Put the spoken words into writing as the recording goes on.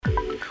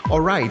All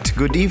right,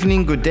 good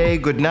evening, good day,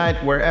 good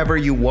night, wherever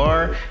you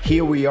are.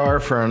 Here we are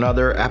for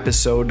another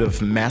episode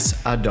of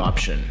Mass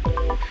Adoption.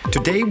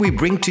 Today we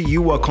bring to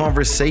you a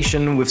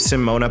conversation with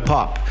Simona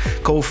Popp,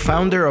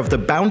 co-founder of the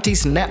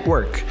Bounties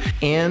Network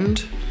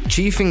and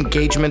Chief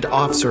Engagement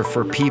Officer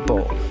for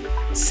People.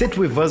 Sit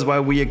with us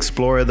while we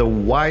explore the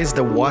whys,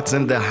 the whats,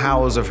 and the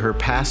hows of her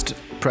past,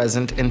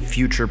 present, and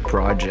future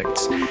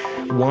projects.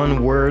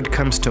 One word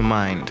comes to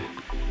mind: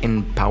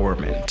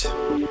 empowerment.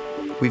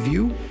 With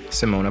you,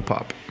 Simona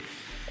Popp.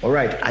 All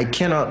right, I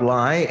cannot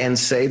lie and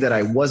say that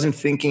I wasn't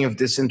thinking of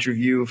this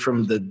interview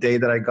from the day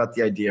that I got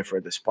the idea for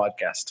this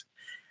podcast.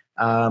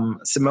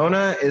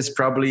 Simona is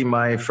probably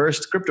my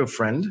first crypto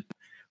friend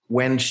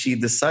when she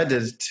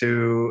decided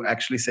to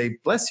actually say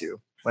bless you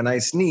when I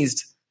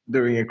sneezed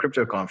during a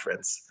crypto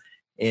conference.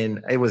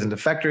 It was in the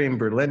factory in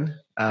Berlin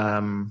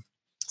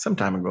some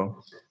time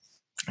ago.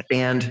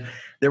 And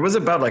there was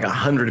about like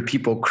 100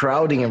 people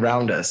crowding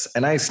around us.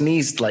 And I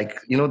sneezed like,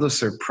 those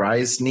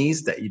surprise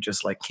sneeze that you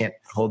just like can't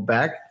hold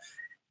back.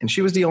 And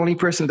she was the only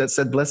person that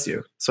said bless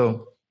you.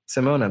 So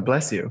Simona,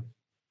 bless you.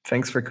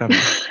 Thanks for coming.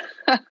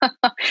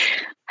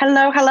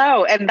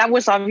 Hello. And that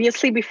was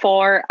obviously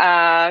before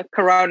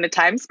Corona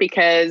times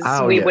because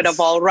would have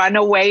all run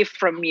away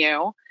from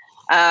you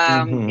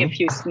if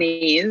you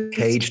sneezed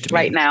Caged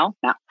right me. now.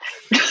 No.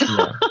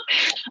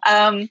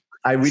 Yeah.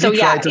 I really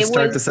tried to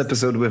start this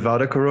episode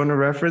without a Corona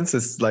reference.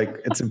 It's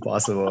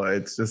impossible.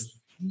 It's just.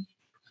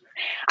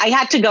 I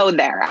had to go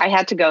there.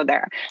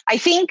 I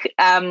think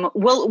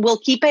we'll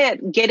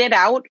get it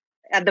out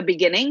at the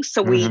beginning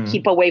so we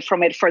keep away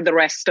from it for the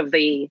rest of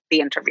the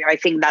interview. I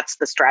think that's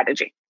the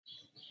strategy.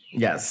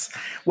 Yes.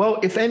 Well,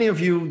 if any of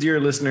you,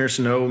 dear listeners,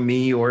 know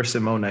me or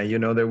Simona, you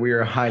know that we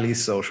are highly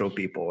social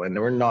people and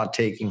we're not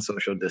taking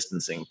social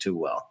distancing too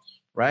well,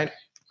 right?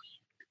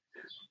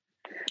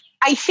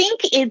 I think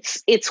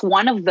it's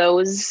one of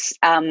those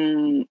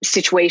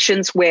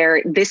situations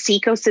where this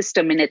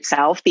ecosystem in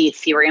itself, the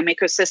Ethereum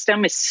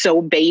ecosystem, is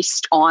so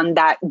based on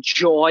that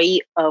joy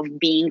of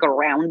being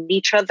around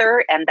each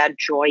other and that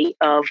joy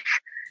of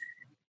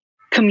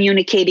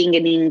communicating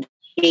and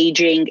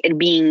engaging and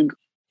being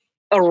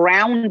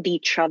around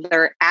each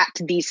other at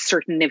these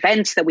certain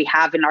events that we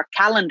have in our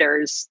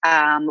calendars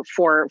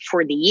for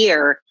the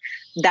year,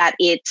 that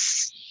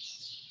it's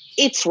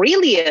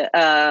really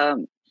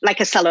like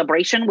a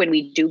celebration when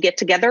we do get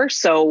together.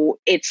 So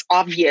it's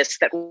obvious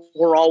that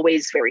we're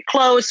always very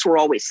close. We're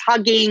always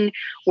hugging.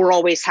 We're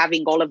always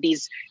having all of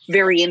these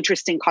very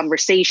interesting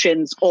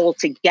conversations all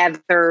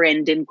together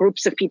and in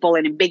groups of people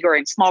and in bigger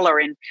and smaller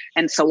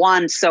and so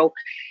on. So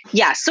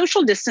yeah,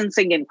 social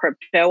distancing in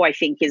crypto, I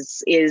think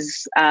is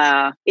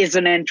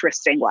an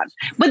interesting one.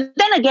 But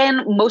then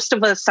again, most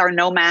of us are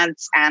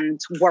nomads and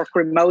work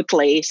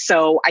remotely.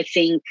 So I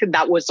think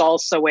that was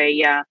also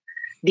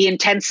the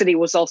intensity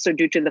was also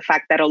due to the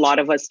fact that a lot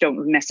of us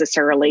don't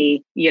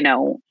necessarily,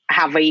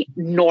 have a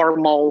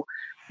normal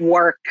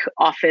work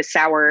office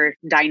hour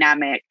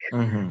dynamic.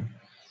 Mm-hmm.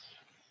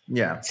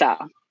 Yeah. So,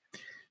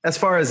 as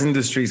far as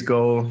industries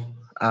go,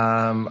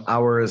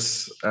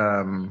 ours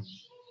can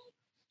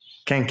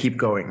keep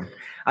going.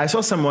 I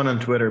saw someone on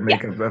Twitter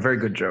make a very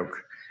good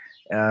joke.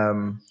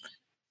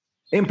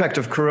 Impact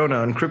of Corona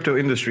on crypto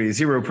industry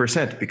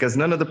 0% because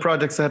none of the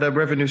projects had a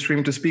revenue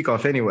stream to speak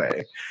of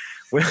anyway.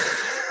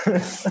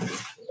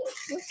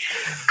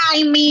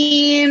 I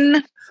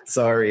mean,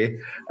 sorry.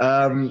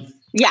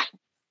 Yeah.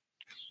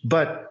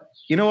 But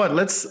you know what?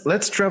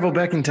 Let's travel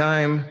back in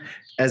time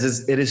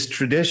as it is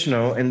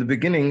traditional in the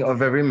beginning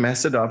of every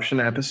mass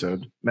adoption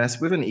episode. Mass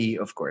with an E,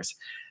 of course.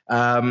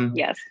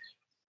 Yes.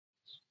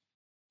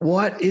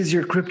 What is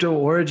your crypto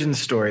origin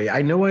story?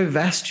 I know I've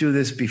asked you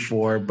this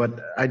before, but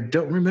I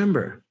don't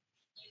remember.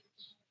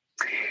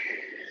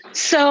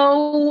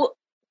 So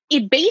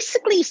it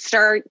basically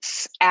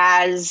starts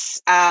as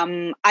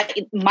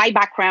my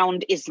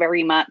background is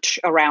very much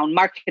around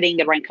marketing,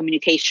 around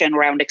communication,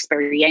 around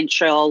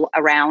experiential,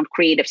 around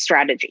creative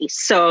strategy.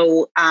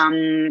 So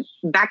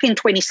back in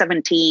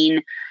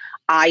 2017,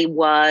 I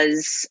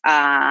was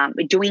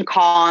doing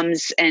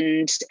comms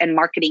and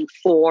marketing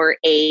for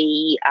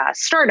a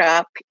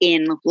startup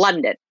in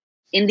London,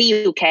 in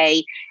the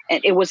UK.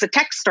 And it was a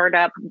tech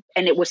startup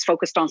and it was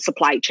focused on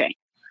supply chain.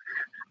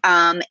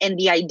 And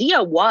the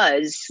idea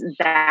was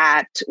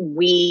that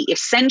we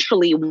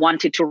essentially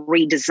wanted to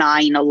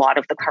redesign a lot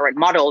of the current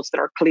models that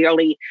are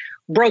clearly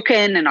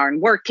broken and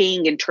aren't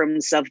working in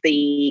terms of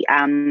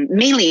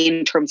mainly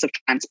in terms of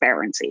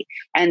transparency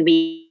and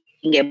being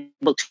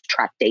able to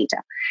track data.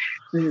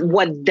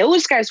 What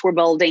those guys were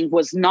building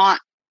was not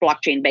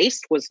blockchain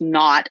based, was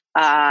not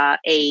a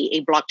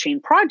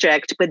blockchain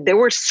project, but they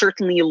were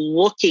certainly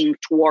looking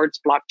towards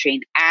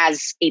blockchain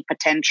as a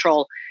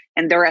potential.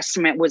 And their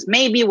estimate was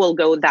maybe we'll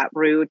go that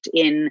route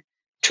in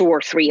 2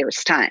 or 3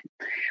 years' time.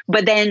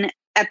 But then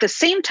at the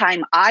same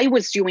time, I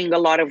was doing a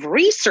lot of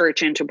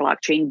research into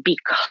blockchain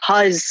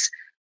because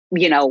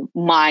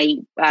my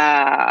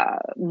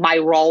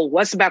role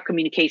was about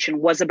communication,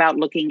 was about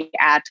looking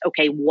at,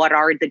 okay, what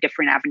are the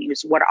different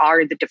avenues, what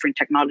are the different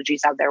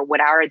technologies out there,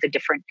 what are the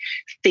different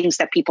things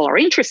that people are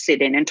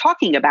interested in and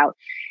talking about.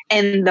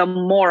 And the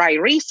more I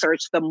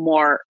researched, the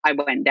more I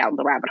went down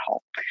the rabbit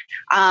hole.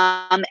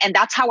 And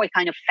that's how I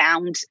kind of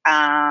found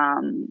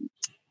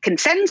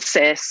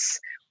Consensus,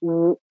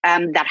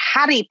 that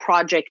had a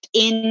project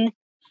in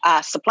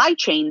supply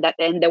chain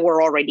and they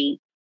were already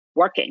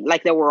working,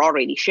 like they were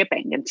already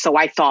shipping. And so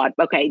I thought,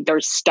 okay,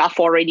 there's stuff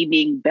already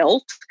being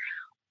built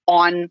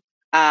on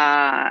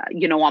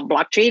on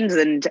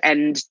blockchains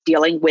and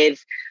dealing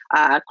with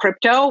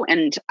crypto,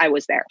 and I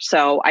was there.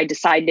 So I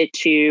decided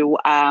to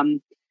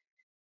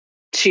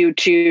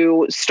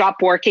stop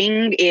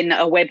working in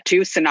a Web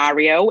 2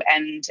 scenario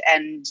and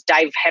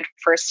dive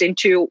headfirst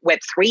into Web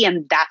 3,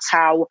 and that's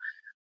how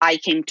I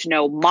came to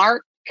know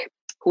Mark,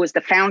 who is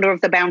the founder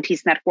of the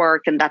Bounties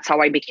Network, and that's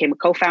how I became a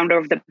co-founder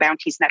of the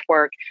Bounties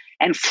Network.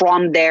 And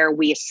from there,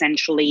 we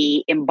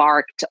essentially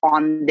embarked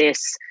on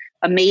this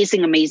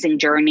amazing, amazing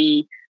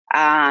journey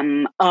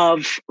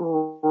of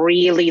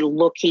really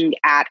looking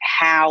at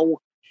how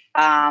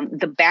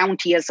the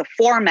bounty as a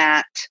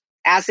format,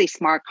 as a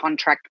smart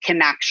contract,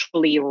 can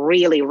actually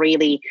really,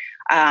 really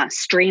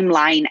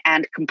streamline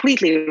and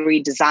completely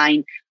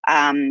redesign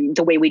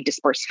the way we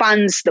disperse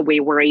funds, the way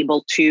we're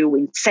able to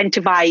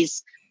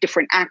incentivize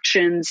different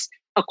actions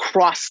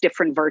across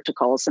different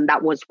verticals. And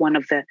that was one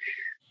of the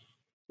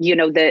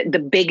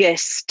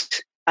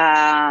biggest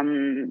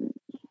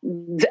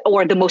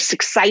or the most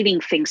exciting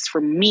things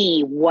for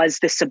me was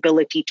this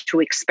ability to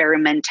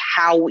experiment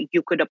how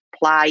you could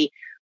apply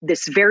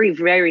this very,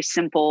 very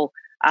simple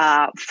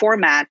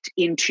format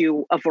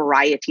into a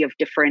variety of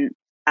different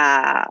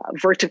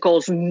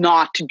verticals,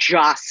 not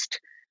just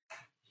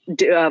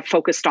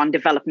focused on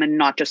development,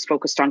 not just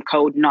focused on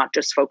code, not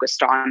just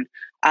focused on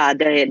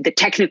the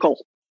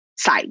technical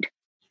side.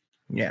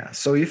 Yeah.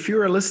 So if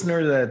you're a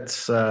listener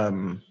that's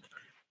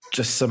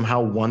just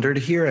somehow wondered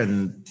here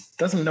and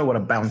doesn't know what a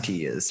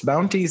bounty is,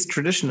 bounties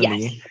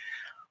traditionally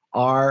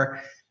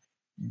are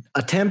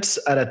attempts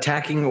at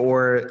attacking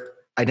or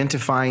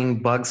identifying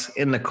bugs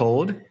in the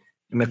code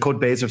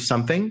base of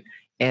something,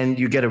 and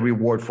you get a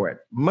reward for it,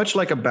 much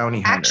like a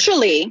bounty hunter.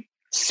 Actually,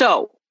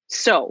 so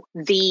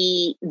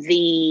the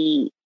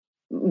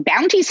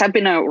bounties have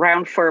been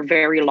around for a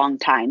very long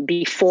time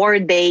before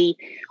they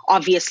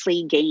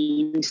obviously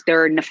gained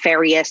their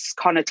nefarious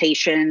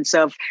connotations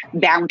of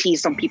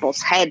bounties on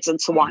people's heads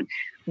and so on.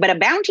 But a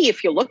bounty,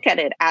 if you look at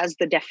it as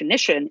the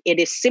definition, it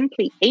is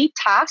simply a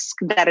task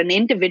that an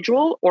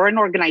individual or an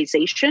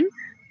organization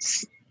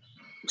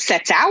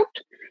sets out,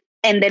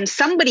 and then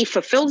somebody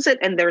fulfills it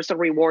and there's a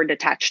reward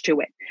attached to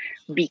it.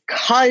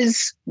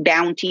 Because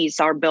bounties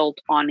are built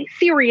on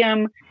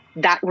Ethereum,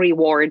 that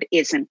reward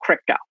is in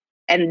crypto.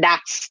 And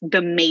that's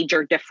the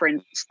major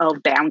difference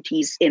of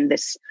bounties in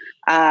this,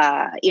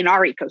 in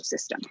our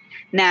ecosystem.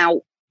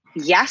 Now,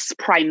 yes,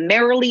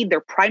 primarily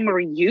their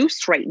primary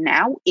use right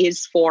now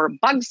is for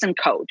bugs and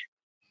code.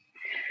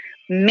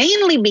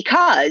 Mainly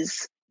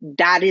because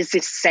that is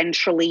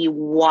essentially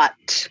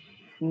what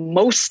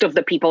most of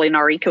the people in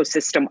our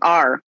ecosystem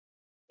are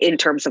in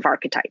terms of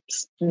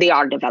archetypes. They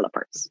are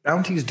developers.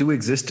 Bounties do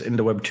exist in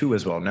the Web 2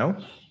 as well, no?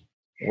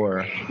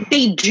 Or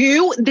They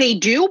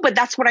do, but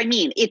that's what I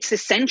mean. It's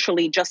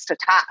essentially just a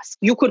task.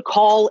 You could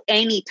call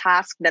any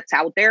task that's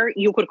out there,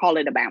 you could call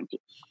it a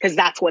bounty, because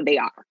that's what they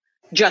are.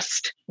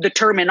 Just the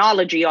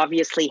terminology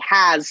obviously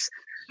has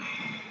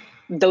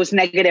those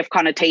negative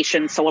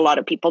connotations, so a lot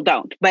of people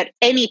don't. But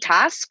any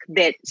task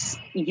that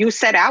you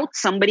set out,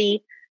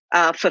 somebody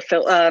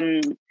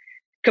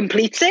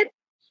completes it,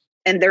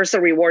 and there's a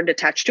reward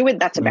attached to it,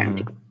 that's a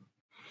bounty. Mm-hmm.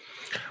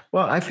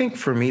 Well, I think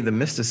for me, the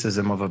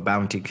mysticism of a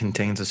bounty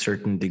contains a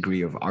certain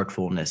degree of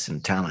artfulness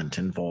and talent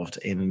involved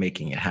in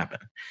making it happen.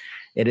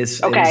 It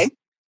is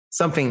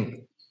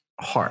something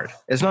hard.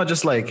 It's not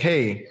just like,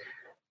 hey,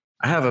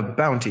 I have a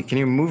bounty. Can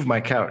you move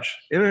my couch?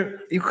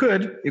 You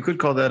could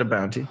call that a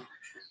bounty,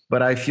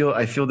 but I feel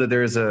that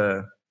there's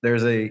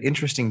a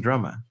interesting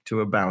drama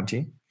to a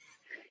bounty.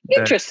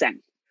 Interesting.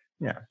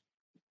 Yeah.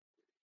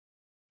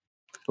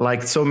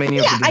 Like so many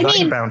of the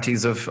design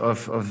bounties of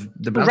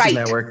the Bounties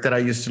Network that I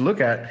used to look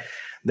at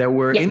that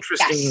were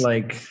interesting,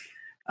 like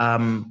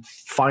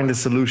find a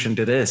solution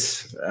to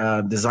this,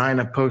 design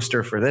a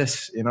poster for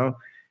this,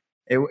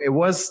 it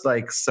was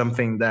like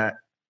something that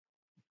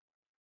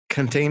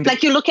contained...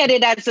 Like you look at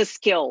it as a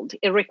skilled,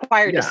 it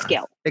required a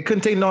skill. It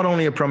contained not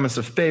only a promise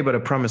of pay, but a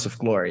promise of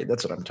glory.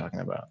 That's what I'm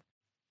talking about.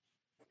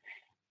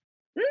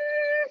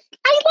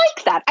 I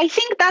like that. I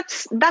think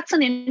that's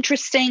an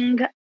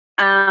interesting...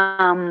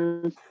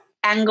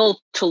 angle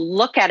to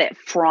look at it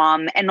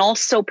from, and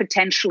also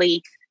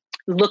potentially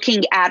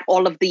looking at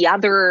all of the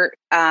other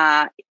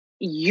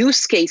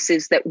use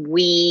cases that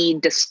we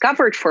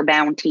discovered for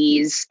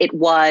bounties. It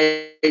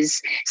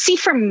was,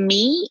 for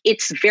me,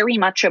 it's very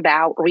much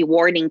about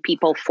rewarding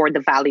people for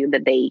the value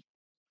that they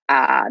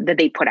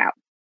put out.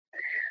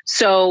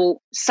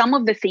 So some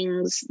of the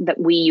things that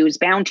we use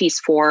bounties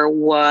for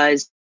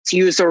was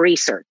user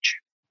research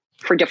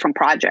for different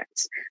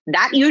projects.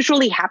 That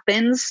usually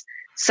happens.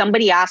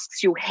 Somebody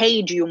asks you,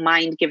 hey, do you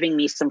mind giving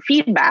me some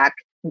feedback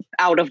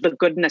out of the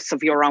goodness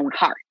of your own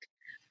heart,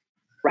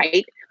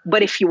 right?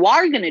 But if you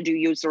are going to do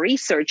user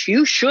research,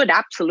 you should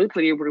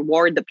absolutely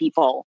reward the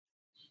people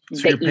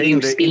so that you're paying you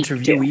the speak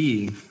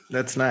interviewee. to.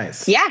 That's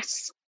nice.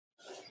 Yes,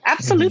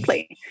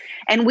 absolutely.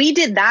 And we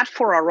did that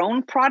for our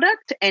own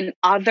product, and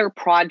other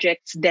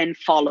projects then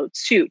followed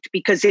suit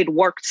because it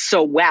worked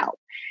so well.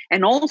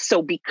 And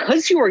also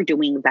because you were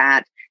doing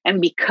that, and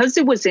because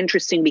it was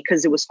interesting,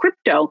 because it was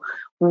crypto,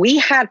 we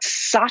had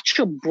such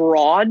a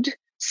broad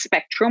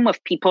spectrum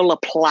of people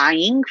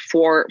applying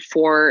for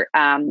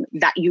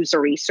that user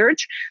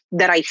research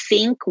that I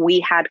think we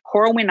had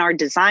Corwin, our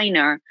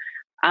designer,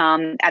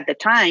 at the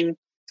time.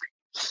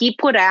 He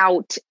put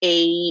out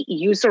a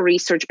user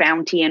research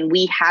bounty, and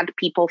we had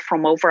people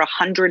from over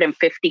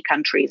 150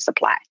 countries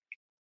apply.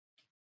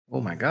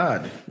 Oh my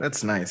God,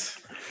 that's nice.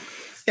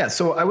 Yeah,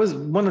 so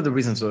one of the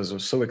reasons I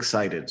was so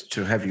excited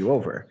to have you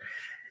over.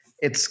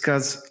 It's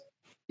because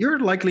you're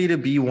likely to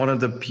be one of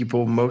the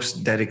people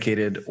most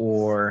dedicated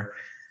or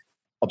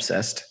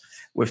obsessed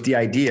with the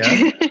idea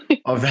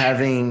of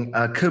having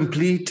a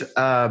complete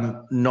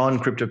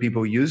non-crypto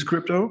people use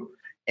crypto,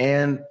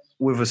 and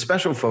with a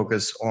special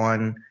focus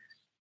on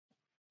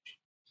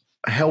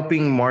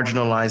helping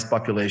marginalized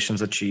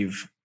populations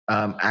achieve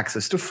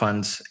access to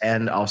funds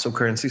and also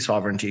currency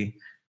sovereignty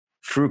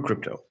through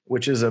crypto,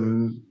 which is a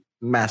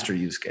master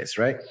use case,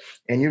 right?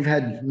 And you've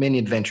had many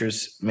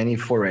adventures, many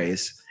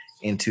forays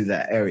into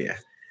that area.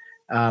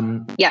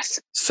 Yes.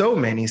 So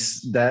many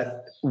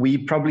that we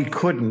probably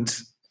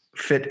couldn't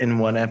fit in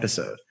one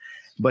episode.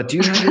 But do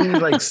you have any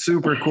like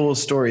super cool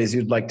stories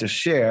you'd like to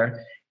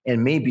share?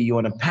 And maybe you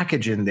want to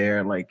package in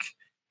there, like,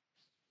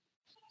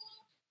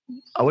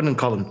 I wouldn't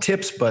call them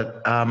tips,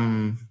 but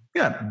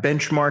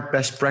benchmark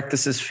best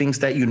practices, things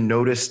that you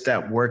noticed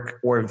that work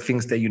or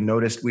things that you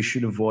noticed we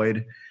should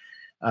avoid.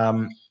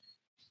 Tell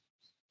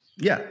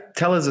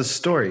us a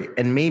story,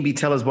 and maybe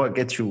tell us what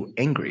gets you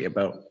angry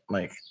about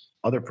like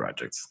other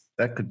projects.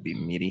 That could be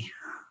meaty.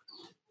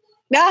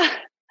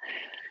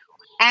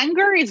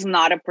 Anger is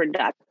not a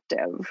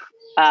productive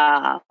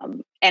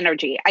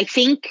energy. I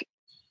think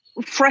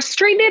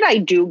frustrated I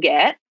do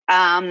get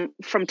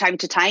from time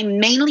to time,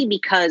 mainly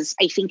because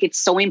I think it's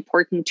so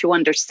important to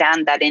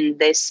understand that in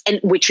this, and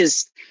which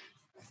is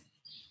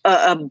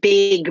a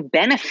big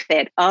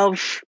benefit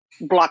of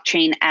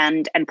blockchain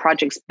and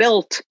projects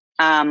built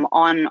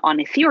on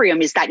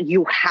Ethereum, is that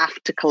you have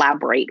to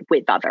collaborate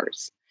with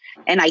others.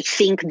 And I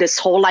think this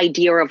whole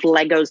idea of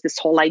Legos, this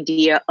whole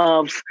idea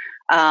of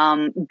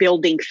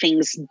building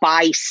things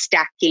by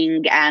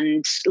stacking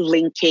and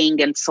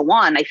linking and so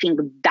on, I think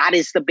that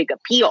is the big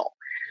appeal.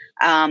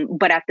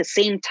 But at the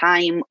same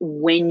time,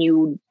 when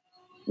you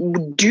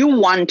do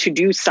want to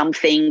do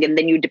something and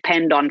then you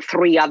depend on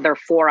 4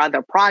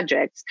 other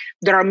projects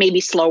that are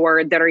maybe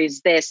slower, there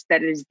is this,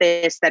 that is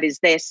this, that is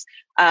this,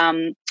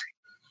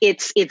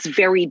 it's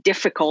very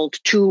difficult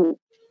to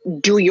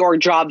do your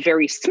job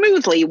very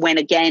smoothly when,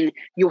 again,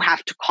 you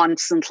have to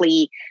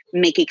constantly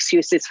make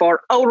excuses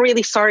for, oh,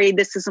 really sorry,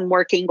 this isn't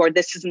working, or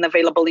this isn't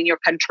available in your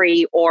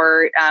country,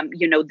 or,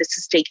 this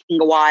is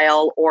taking a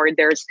while, or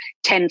there's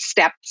 10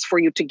 steps for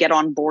you to get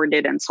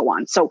onboarded and so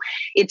on. So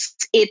it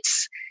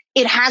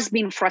has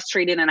been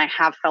frustrating, and I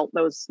have felt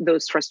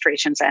those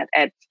frustrations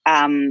at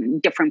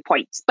different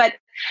points. But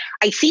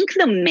I think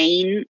the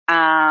main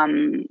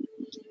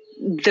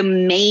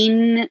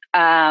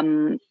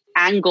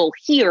angle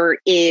here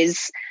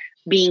is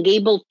being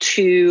able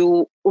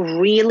to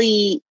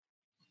really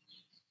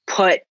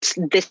put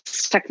this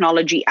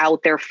technology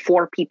out there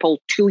for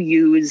people to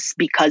use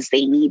because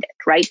they need it,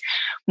 right?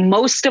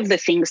 Most of the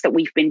things that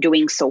we've been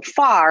doing so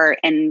far,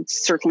 and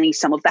certainly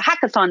some of the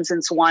hackathons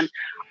and so on,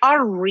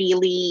 are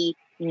really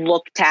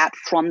looked at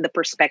from the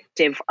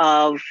perspective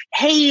of,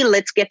 hey,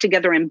 let's get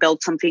together and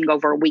build something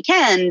over a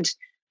weekend,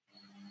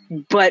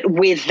 but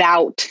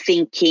without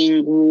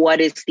thinking, what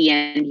is the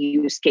end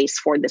use case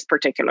for this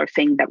particular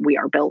thing that we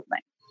are building?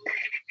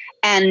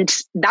 And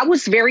that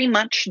was very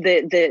much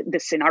the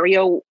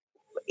scenario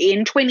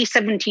in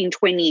 2017,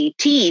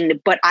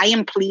 2018. But I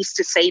am pleased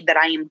to say that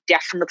I am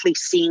definitely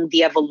seeing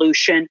the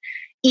evolution,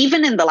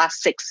 even in the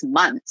last 6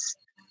 months,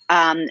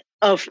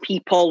 of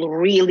people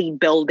really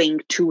building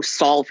to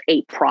solve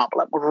a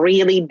problem,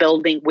 really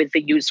building with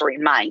the user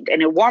in mind.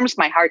 And it warms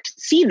my heart to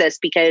see this,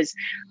 because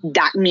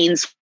that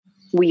means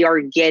we are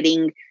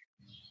getting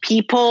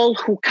people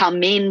who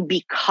come in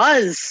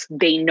because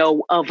they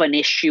know of an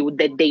issue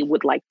that they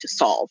would like to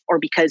solve, or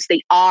because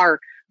they are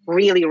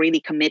really, really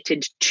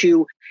committed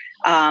to,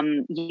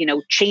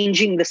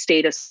 changing the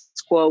status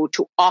quo,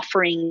 to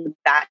offering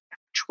that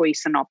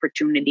choice and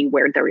opportunity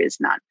where there is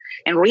none.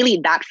 And really,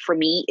 that for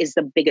me is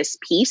the biggest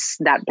piece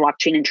that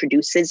blockchain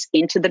introduces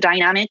into the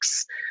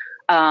dynamics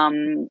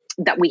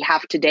that we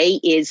have today.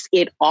 Is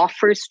it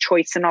offers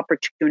choice and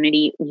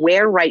opportunity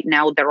where right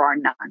now there are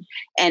none.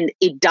 And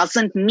it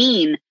doesn't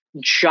mean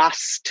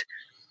just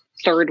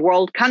third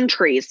world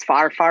countries,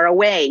 far, far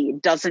away.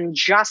 It doesn't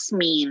just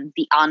mean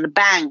the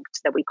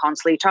unbanked that we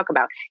constantly talk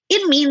about.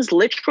 It means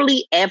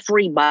literally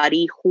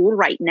everybody who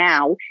right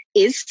now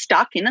is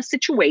stuck in a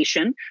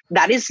situation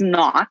that is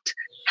not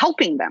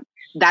helping them,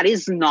 that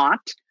is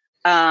not,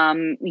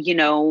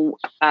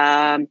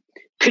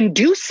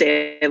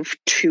 conducive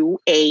to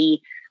a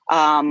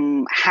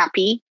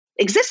happy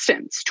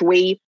existence, to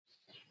a,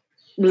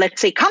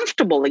 let's say,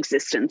 comfortable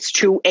existence,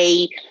 to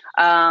a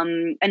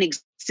an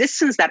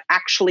existence that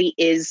actually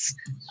is,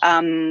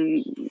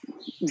 I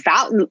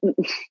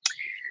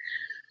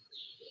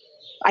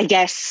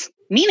guess,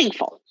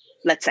 meaningful,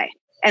 let's say.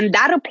 And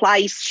that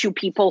applies to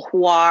people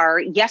who are,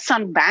 yes,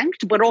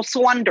 unbanked, but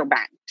also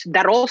underbanked.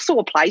 That also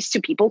applies to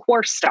people who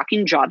are stuck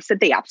in jobs that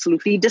they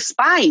absolutely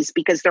despise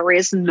because there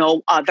is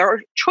no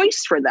other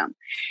choice for them.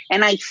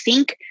 And I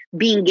think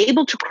being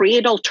able to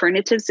create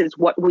alternatives is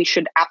what we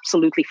should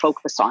absolutely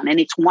focus on. And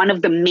it's one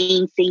of the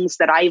main things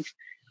that I've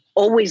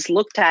always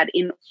looked at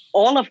in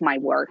all of my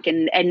work.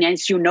 And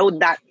as you know,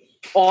 that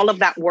all of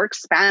that work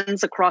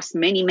spans across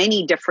many,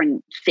 many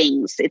different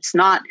things. It's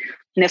not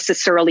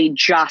necessarily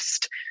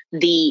just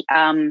the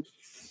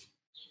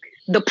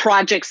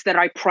projects that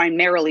I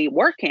primarily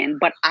work in,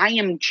 but I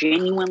am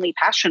genuinely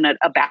passionate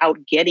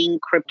about getting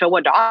crypto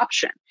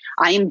adoption.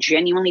 I am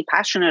genuinely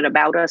passionate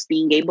about us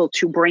being able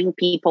to bring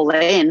people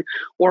in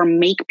or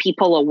make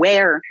people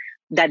aware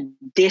that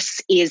this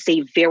is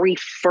a very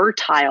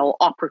fertile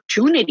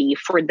opportunity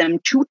for them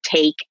to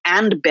take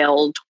and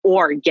build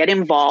or get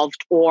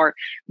involved or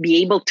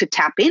be able to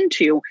tap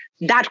into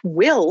that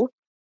will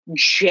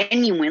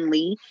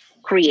genuinely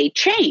create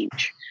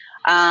change.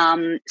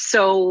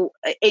 So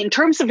in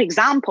terms of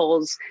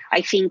examples,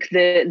 I think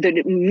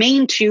the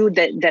main two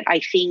that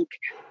I think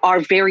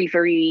are very,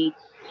 very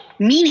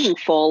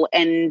meaningful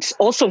and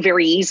also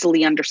very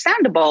easily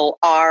understandable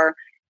are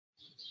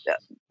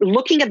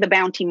looking at the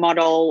bounty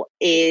model.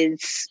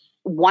 Is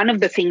one of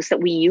the things that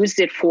we used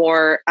it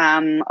for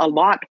a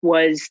lot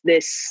was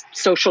this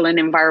social and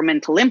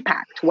environmental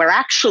impact, where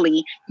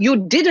actually you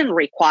didn't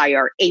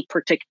require a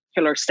particular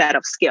set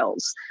of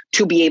skills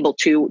to be able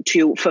to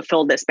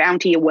fulfill this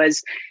bounty. It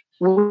was,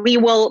 we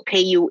will pay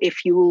you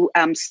if you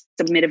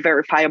submit a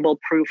verifiable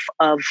proof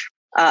of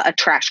a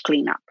trash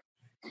cleanup.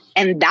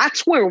 And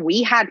that's where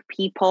we had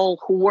people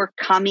who were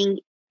coming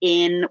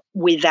in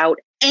without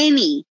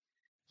any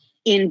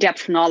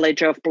in-depth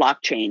knowledge of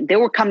blockchain. They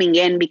were coming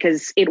in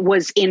because it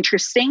was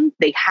interesting.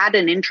 They had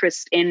an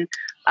interest in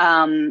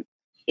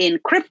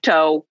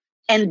crypto,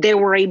 and they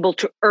were able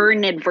to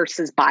earn it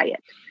versus buy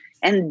it.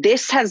 And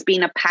this has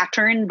been a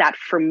pattern that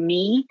for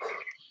me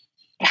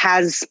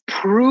has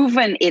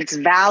proven its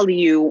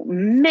value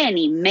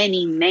many,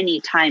 many,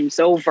 many times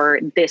over,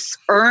 this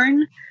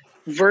earn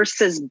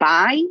versus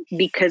buy.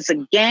 Because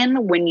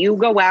again, when you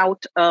go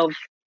out of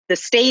the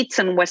States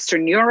and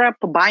Western Europe,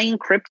 buying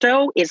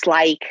crypto is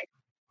like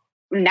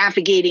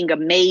navigating a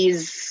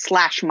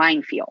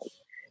maze/minefield.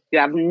 You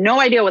have no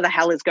idea what the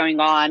hell is going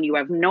on. You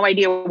have no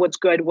idea what's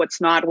good,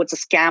 what's not, what's a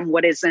scam,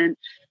 what isn't,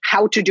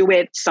 how to do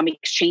it. Some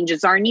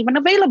exchanges aren't even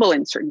available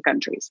in certain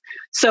countries.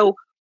 So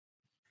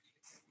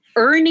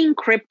earning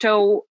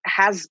crypto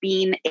has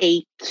been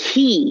a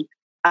key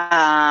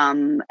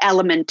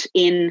element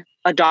in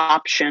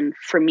adoption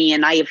for me.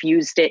 And I have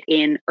used it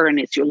in Earn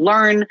As You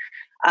Learn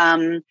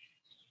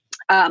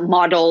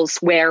models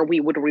where we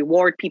would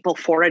reward people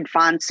for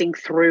advancing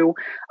through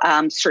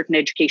certain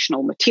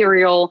educational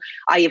material.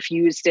 I have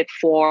used it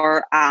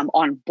for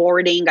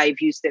onboarding.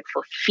 I've used it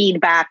for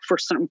feedback for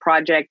certain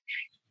projects.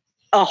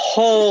 A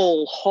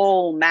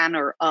whole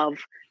manner of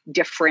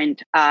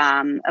different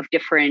kind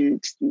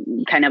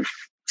of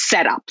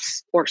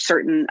setups or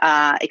certain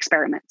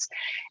experiments.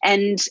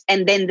 And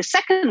then the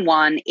second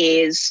one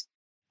is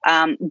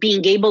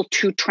being able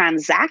to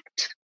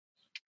transact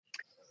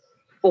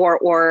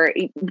or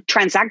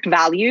transact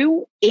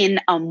value in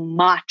a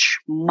much,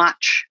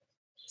 much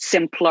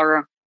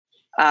simpler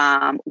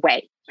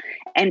way.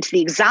 And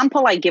the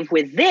example I give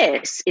with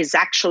this is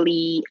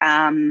actually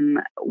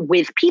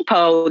with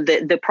Peepo,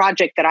 the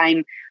project that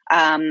I'm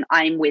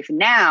with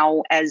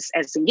now as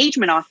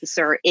engagement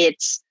officer.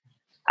 It's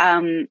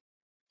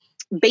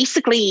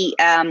basically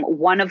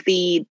one of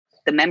the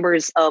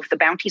members of the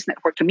Bounties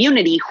Network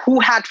community who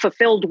had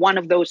fulfilled one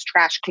of those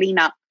trash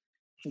cleanup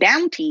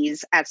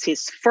bounties as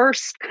his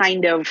first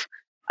kind of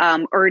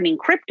earning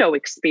crypto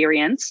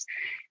experience,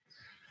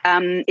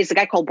 is a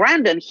guy called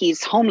Brandon.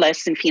 He's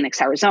homeless in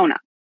Phoenix, Arizona.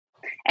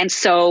 And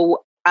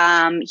so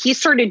he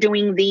started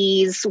doing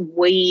these.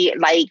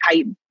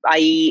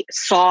 I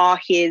saw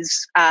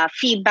his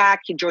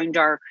feedback. He joined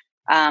our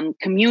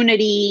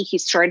community.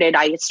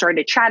 I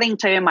started chatting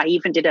to him. I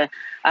even did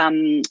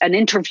an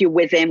interview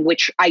with him,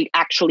 which I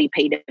actually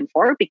paid him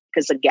for,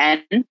 because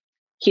again,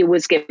 he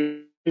was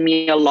giving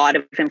me a lot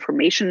of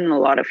information and a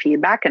lot of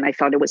feedback, and I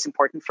thought it was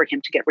important for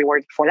him to get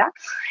rewarded for that.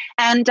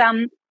 And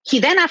he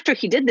then, after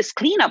he did this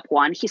cleanup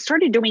one, he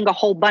started doing a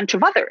whole bunch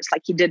of others.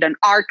 Like he did an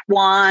art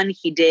one,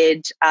 he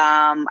did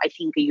I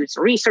think a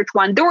user research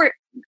one.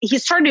 He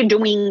started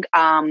doing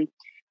a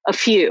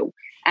few.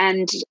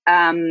 And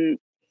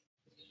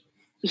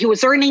he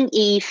was earning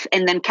ETH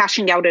and then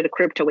cashing out at a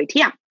crypto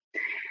ATM.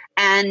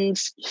 And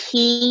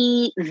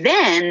he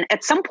then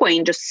at some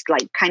point just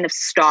like kind of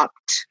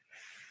stopped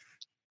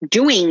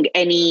doing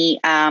any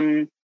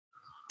bounties.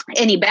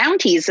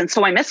 And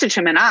so I messaged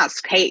him and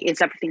asked, hey,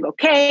 is everything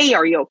okay?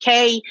 Are you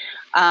okay?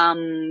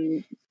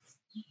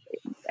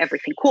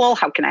 Everything cool?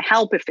 How can I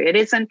help if it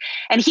isn't?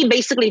 And he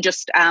basically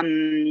just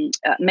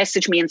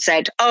messaged me and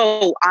said,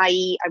 oh,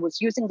 I was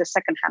using the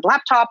secondhand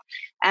laptop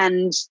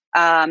and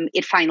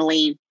it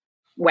finally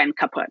went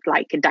kaput,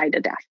 like it died a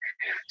death.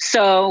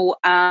 So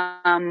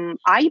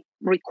I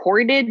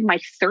recorded my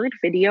third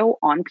video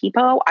on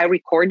Pepo. I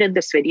recorded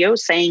this video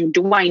saying,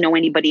 do I know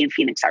anybody in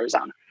Phoenix,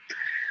 Arizona,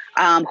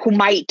 who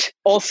might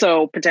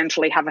also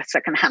potentially have a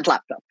secondhand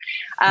laptop?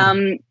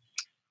 And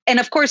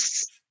of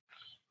course,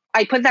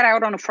 I put that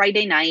out on a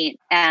Friday night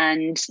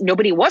and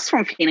nobody was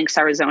from Phoenix,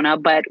 Arizona,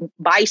 but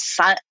by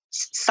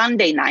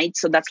Sunday night,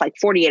 so that's like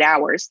 48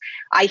 hours,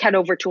 I had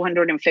over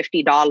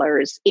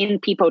 $250 in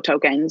Pepo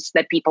tokens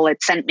that people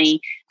had sent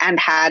me and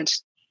had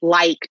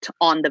liked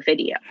on the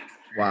video.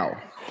 Wow.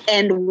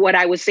 And what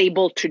I was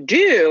able to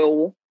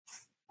do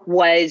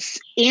was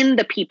in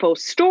the Pepo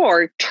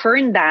store,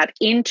 turn that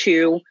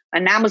into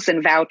an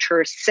Amazon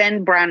voucher,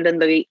 send Brandon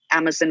the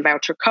Amazon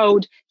voucher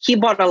code. He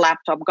bought a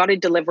laptop, got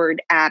it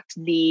delivered at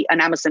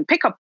an Amazon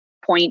pickup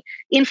point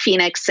in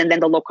Phoenix, and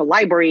then the local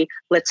library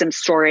lets him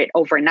store it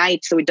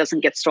overnight so it doesn't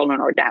get stolen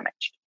or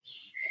damaged.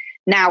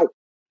 Now,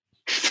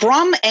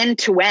 from end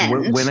to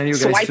end. When are you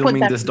guys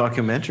filming this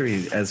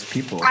documentary as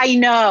people? I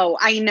know.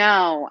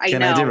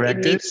 Can I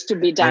direct it? Needs to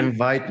be done.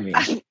 Invite me.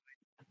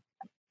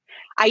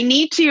 I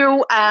need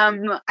to.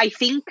 I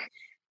think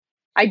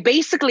I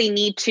basically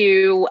need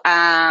to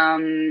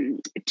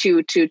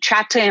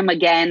chat to him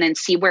again and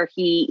see where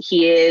he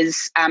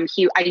is. I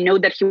know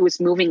that he was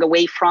moving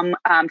away from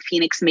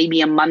Phoenix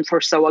maybe a month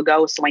or so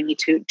ago, so I need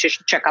to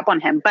just check up on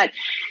him. But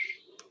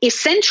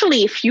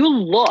essentially, if you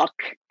look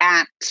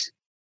at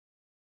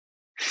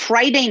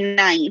Friday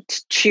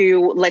night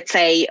to, let's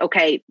say,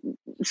 okay,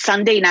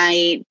 Sunday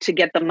night to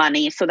get the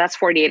money, so that's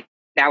 48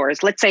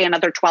 hours. Let's say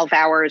another 12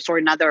 hours or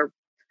another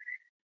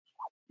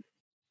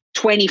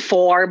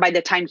 24 by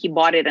the time he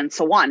bought it and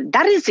so on.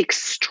 That is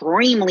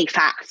extremely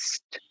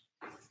fast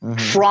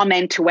from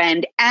end to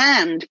end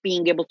and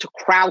being able to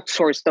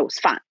crowdsource those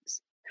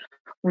funds.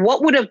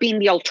 What would have been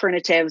the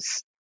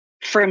alternatives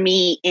for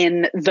me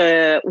in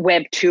the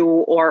Web 2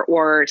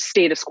 or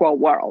status quo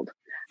world?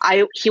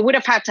 He would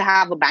have had to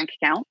have a bank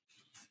account,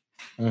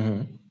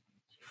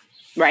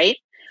 right?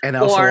 And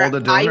also all the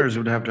donors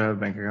would have to have a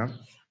bank account.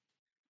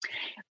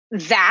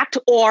 That,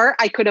 or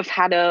I could have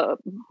had a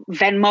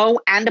Venmo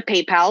and a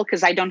PayPal,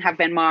 because I don't have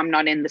Venmo. I'm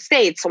not in the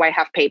States, so I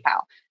have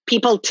PayPal.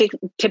 People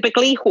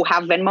typically who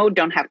have Venmo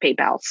don't have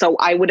PayPal. So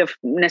I would have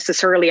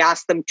necessarily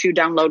asked them to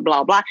download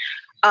blah, blah.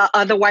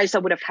 Otherwise, I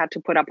would have had to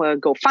put up a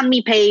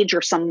GoFundMe page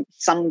or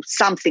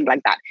something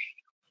like that.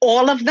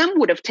 All of them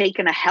would have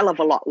taken a hell of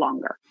a lot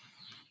longer.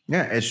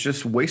 Yeah, it's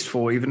just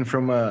wasteful, even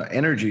from an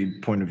energy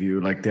point of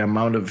view, like the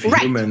amount of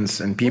humans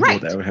and people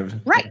that would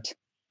have. Right.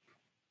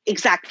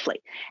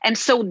 Exactly. And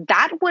so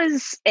that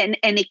was, and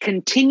it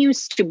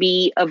continues to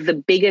be of the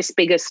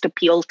biggest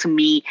appeal to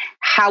me,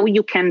 how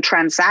you can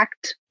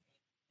transact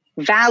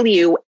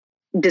value,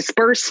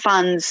 disperse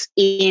funds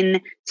in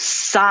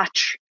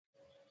such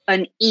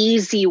an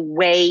easy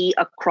way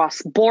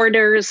across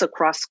borders,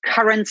 across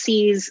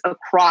currencies,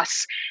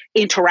 across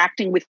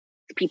interacting with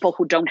people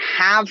who don't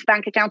have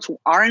bank accounts, who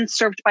aren't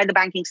served by the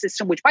banking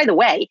system, which, by the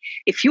way,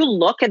 if you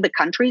look at the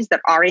countries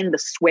that are in the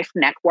SWIFT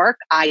network,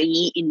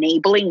 i.e.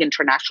 enabling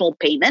international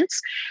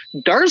payments,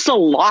 there's a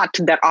lot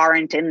that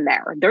aren't in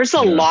there. There's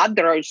a lot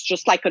that is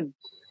just like a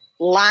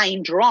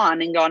line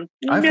drawn and gone,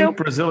 I think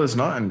Brazil is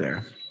not in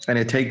there. And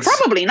it takes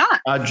probably not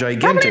a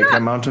gigantic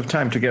amount of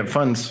time to get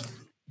funds.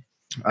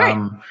 Right.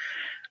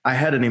 I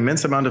had an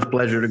immense amount of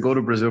pleasure to go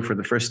to Brazil for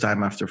the first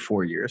time after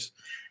 4 years.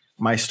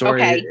 My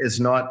story is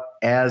not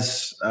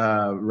as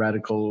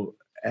radical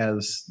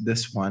as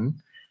this one,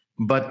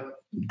 but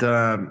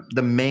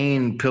the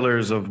main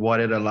pillars of what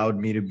it allowed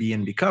me to be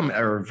and become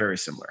are very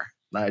similar.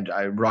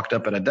 I rocked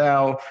up at a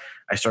DAO.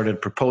 I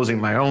started proposing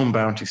my own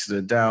bounties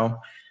to the DAO.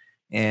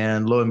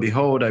 And lo and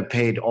behold, I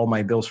paid all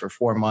my bills for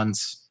 4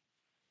 months,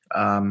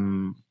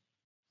 all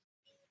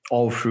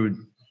through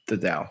the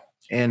DAO.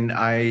 And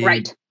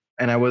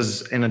I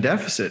was in a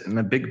deficit, in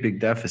a big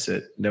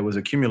deficit that was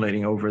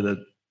accumulating over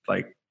the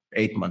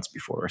 8 months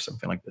before or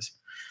something like this.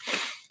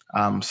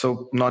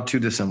 So not too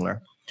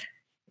dissimilar.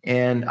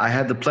 And I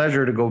had the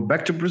pleasure to go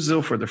back to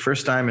Brazil for the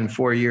first time in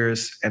 4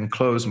 years and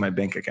close my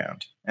bank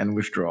account and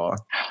withdraw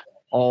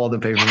all the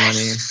paper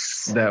money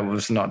that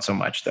was not so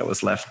much, that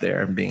was left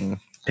there being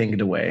pinged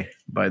away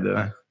by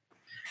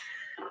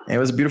it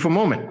was a beautiful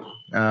moment.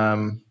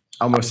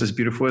 Almost as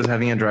beautiful as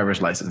having a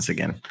driver's license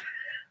again.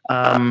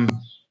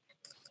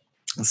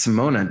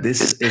 Simona,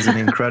 this is an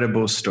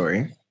incredible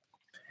story,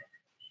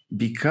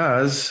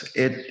 because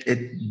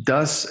it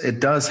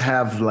does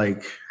have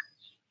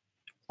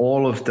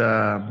all of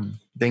the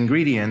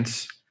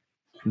ingredients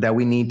that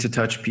we need to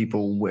touch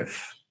people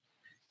with.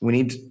 We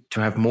need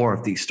to have more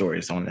of these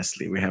stories.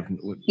 Honestly,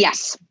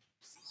 Yes.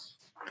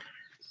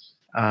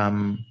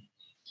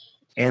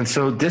 And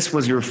so this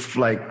was your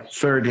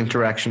third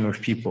interaction with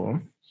people,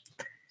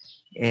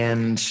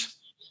 and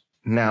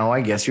now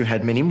I guess you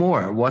had many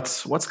more.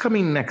 What's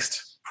coming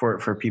next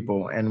for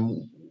people,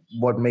 and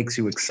what makes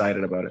you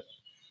excited about it?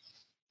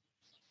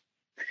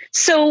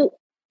 So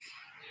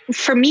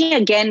for me,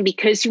 again,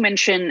 because you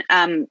mentioned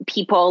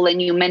people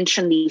and you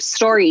mentioned these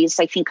stories,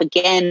 I think,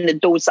 again,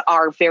 those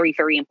are very,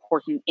 very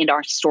important in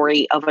our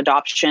story of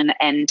adoption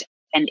and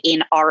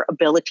in our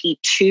ability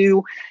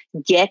to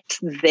get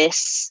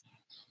this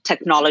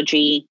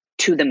technology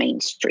to the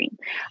mainstream.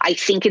 I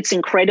think it's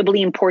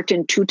incredibly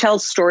important to tell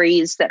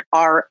stories that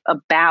are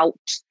about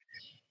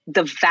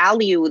the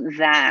value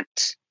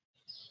that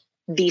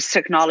these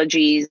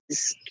technologies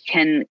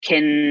can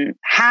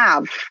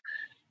have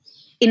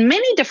in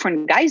many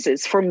different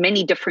guises for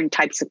many different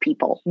types of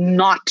people,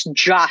 not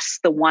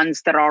just the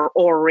ones that are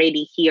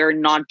already here,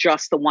 not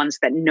just the ones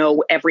that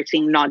know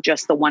everything, not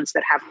just the ones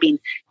that have been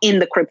in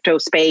the crypto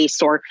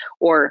space or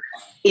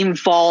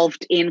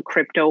involved in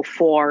crypto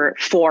for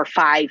 4,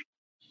 5,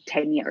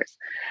 10 years.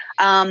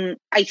 I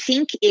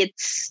think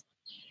it's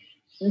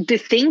the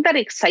thing that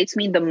excites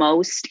me the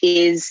most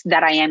is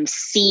that I am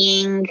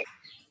seeing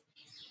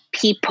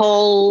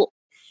people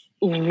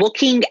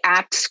looking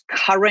at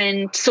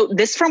current, so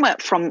this from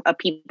a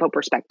people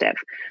perspective,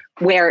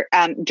 where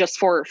just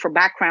for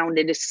background,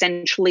 it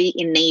essentially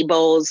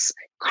enables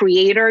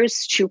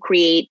creators to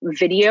create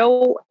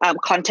video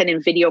content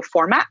in video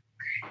format,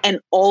 and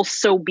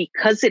also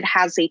because it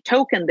has a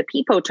token, the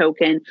Peepo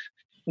token,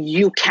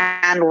 you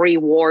can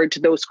reward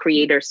those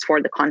creators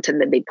for the content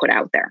that they put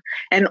out there.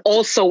 And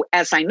also,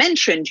 as I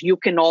mentioned, you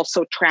can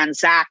also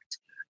transact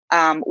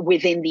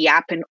within the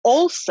app and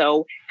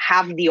also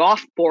have the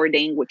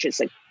offboarding, which is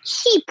a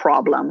key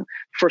problem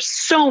for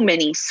so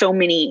many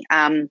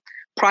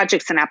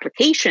projects and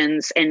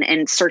applications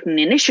and certain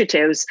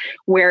initiatives,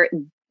 where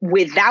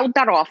without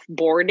that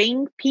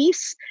offboarding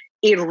piece,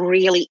 it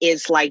really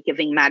is like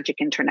giving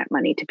magic internet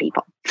money to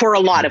people for a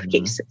lot of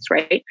cases,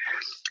 right?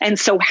 And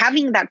so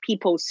having that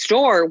Peepo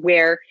store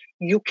where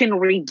you can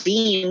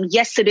redeem,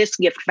 yes, it is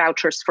gift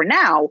vouchers for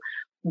now,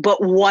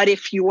 but what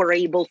if you were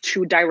able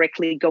to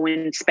directly go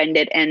and spend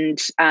it and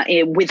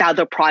with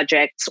other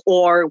projects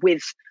or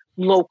with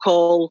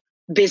local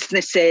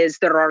businesses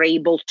that are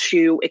able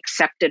to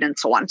accept it and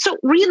so on. So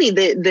really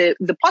the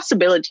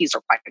possibilities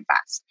are quite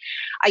vast.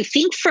 I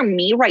think for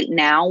me right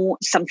now,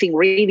 something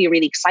really,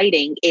 really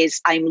exciting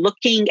is I'm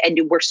looking, and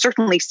we're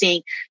certainly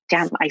seeing,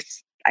 I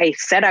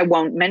said I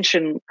won't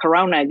mention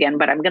Corona again,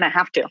 but I'm going to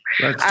have to.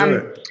 Let's do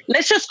it.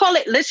 Let's just call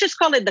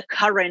it the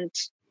current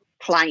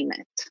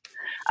climate.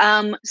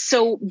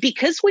 So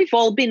because we've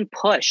all been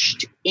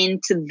pushed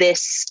into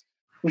this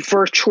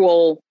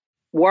virtual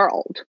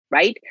world,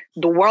 right?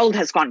 The world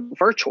has gone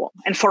virtual.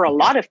 And for a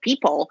lot of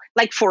people,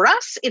 like for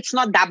us, it's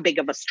not that big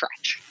of a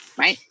stretch,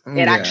 right?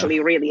 It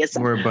actually really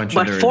isn't. We're a bunch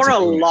but of for a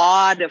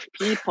lot of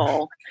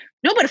people,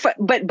 no,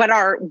 but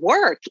our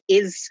work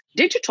is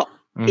digital,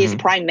 is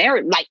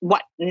primary, like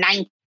what,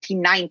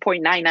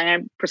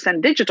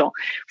 99.99% digital.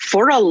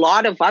 For a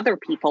lot of other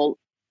people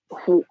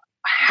who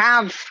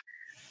have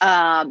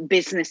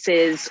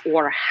businesses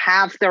or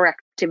have their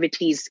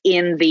activities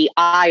in the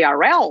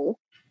IRL,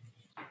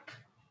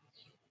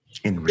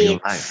 in real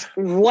life,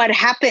 what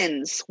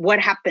happens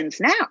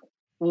now?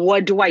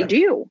 What do I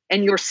do?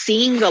 And you're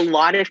seeing a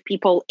lot of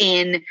people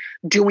in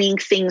doing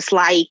things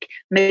like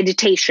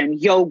meditation,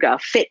 yoga,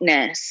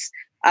 fitness,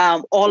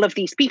 all of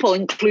these people,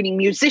 including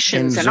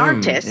musicians and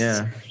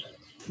artists,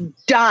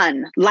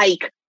 done.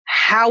 Like,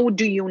 how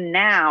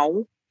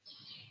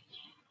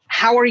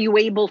are you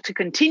able to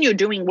continue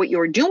doing what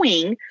you're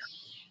doing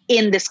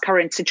in this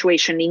current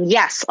situation? And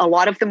yes, a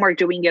lot of them are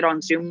doing it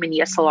on Zoom, and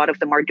yes, a lot of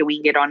them are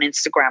doing it on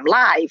Instagram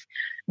Live.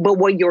 But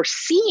what you're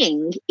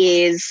seeing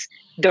is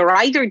they're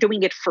either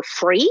doing it for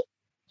free,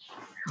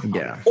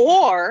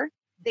 or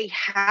they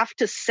have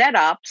to set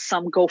up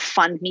some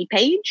GoFundMe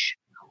page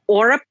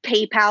or a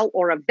PayPal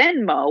or a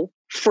Venmo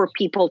for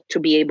people to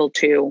be able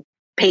to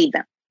pay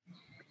them.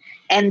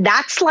 And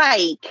that's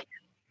like,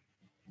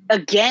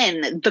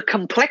 again, the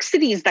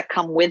complexities that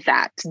come with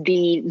that,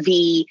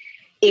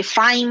 if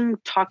I'm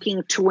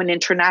talking to an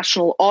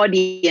international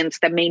audience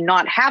that may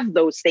not have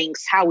those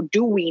things, how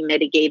do we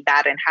mitigate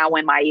that? And how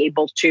am I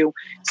able to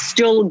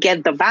still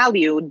get the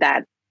value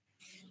that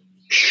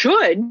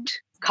should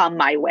come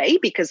my way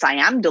because I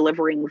am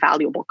delivering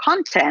valuable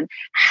content?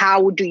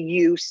 How do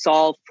you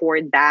solve for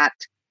that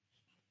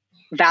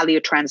value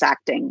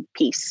transacting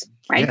piece?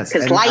 Right?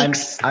 Because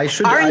likes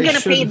aren't going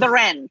to pay the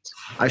rent.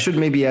 I should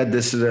maybe add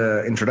this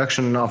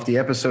introduction of the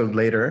episode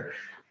later,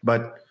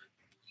 but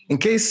in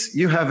case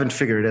you haven't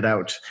figured it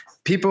out,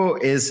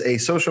 Peepo is a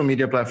social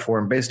media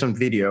platform based on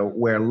video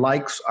where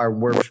likes are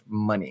worth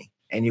money,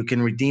 and you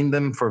can redeem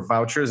them for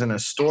vouchers in a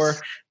store,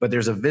 but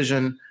there's a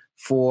vision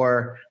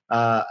for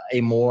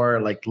a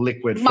more like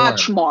liquid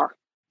much form. More.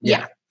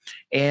 Yeah.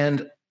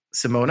 And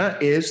Simona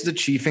is the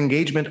chief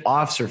engagement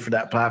officer for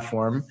that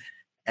platform.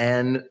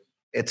 And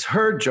it's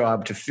her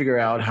job to figure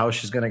out how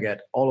she's going to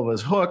get all of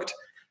us hooked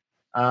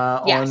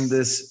on Yes.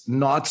 this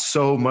not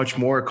so much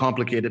more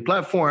complicated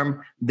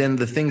platform than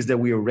the things that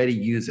we already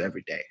use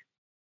every day.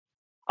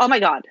 Oh my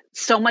God,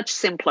 so much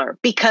simpler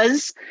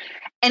because,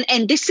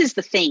 and this is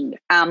the thing,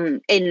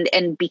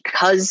 and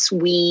because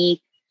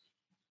we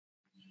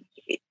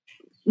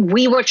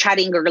were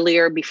chatting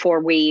earlier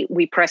before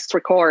we pressed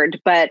record,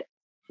 but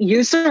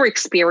user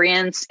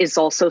experience is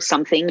also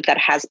something that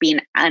has been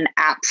an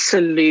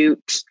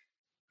absolute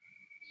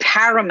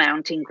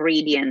paramount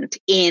ingredient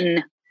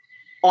in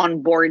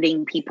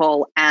onboarding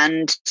people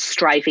and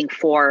striving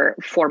for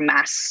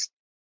mass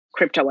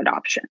crypto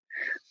adoption.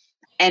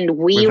 And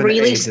we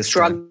really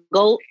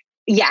struggle.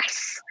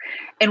 Yes.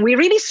 And we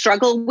really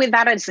struggle with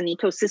that as an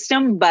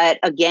ecosystem. But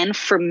again,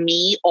 for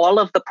me, all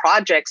of the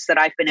projects that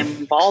I've been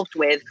involved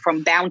with,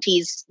 from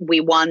Bounties, we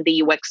won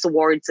the UX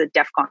Awards at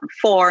DEF CON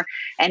 4,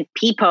 and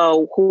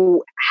Peepo,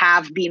 who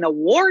have been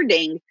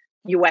awarding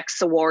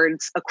UX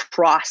Awards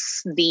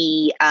across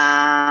the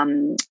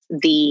hackathon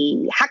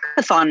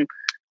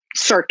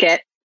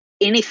circuit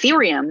in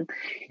Ethereum,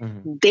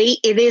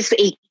 it is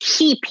a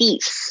key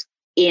piece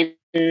in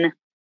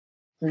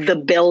the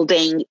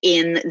building,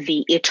 in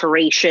the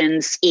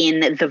iterations,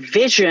 in the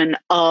vision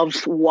of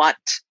what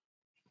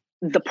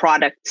the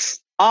products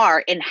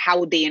are and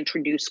how they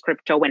introduce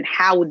crypto and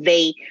how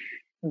they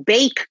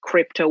bake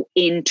crypto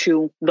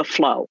into the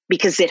flow,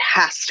 because it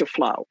has to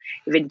flow.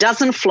 If it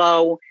doesn't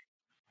flow,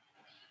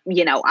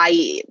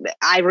 I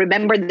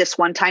remember this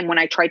one time when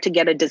I tried to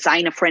get a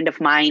designer friend of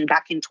mine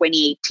back in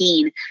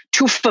 2018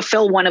 to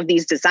fulfill one of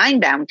these design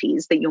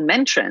bounties that you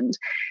mentioned.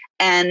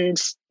 And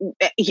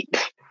he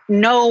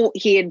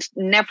had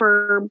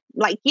never,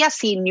 yes,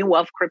 he knew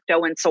of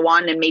crypto and so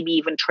on, and maybe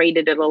even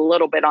traded it a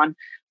little bit on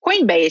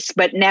Coinbase,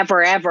 but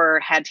never ever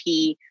had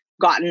he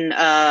gotten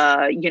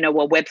a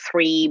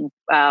Web3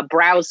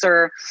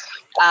 browser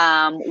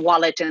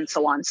wallet and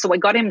so on. So I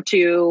got him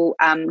to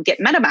get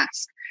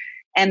MetaMask.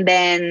 And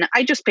then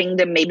I just pinged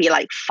him maybe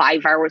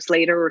 5 hours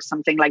later or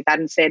something like that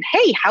and said,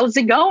 "Hey, how's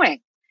it going?"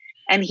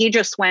 And he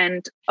just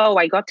went, "Oh,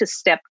 I got to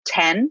step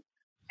 10,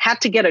 had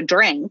to get a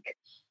drink,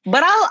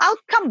 but I'll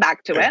come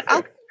back to it.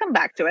 I'll come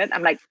back to it."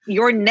 I'm like,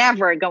 "You're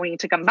never going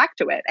to come back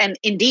to it." And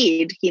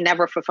indeed, he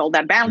never fulfilled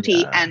that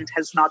bounty and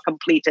has not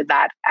completed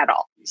that at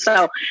all.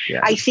 So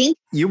I think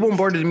you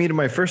onboarded me to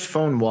my first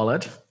phone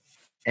wallet,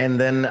 and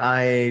then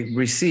I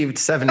received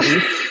 7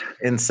 ETH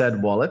in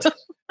said wallet.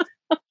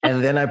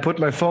 And then I put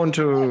my phone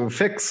to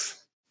fix,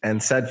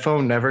 and said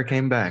phone never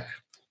came back.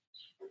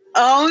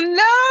 Oh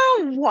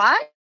no!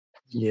 What?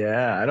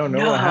 Yeah, I don't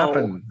know what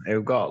happened.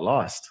 It got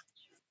lost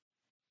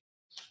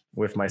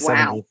with my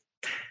 7 ETH.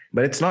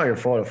 But it's not your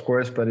fault, of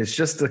course. But it's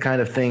just the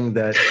kind of thing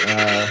that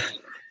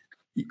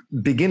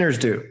beginners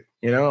do.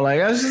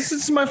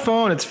 It's my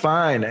phone, it's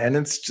fine. And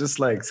it's just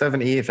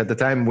 7 ETH. At the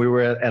time, we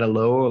were at a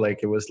low,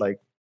 it was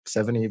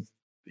 70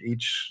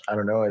 each. I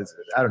don't know.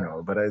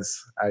 But I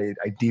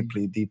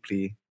deeply,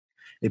 deeply,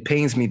 it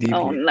pains me deeply.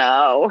 Oh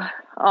no.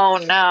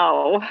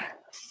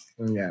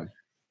 Yeah.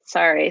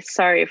 Sorry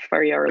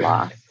for your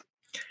loss.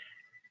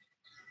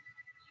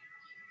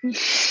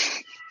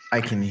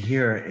 I can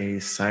hear a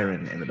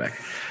siren in the back.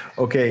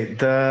 Okay.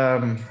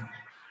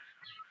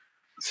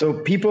 So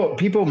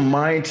people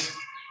might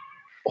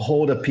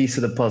hold a piece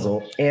of the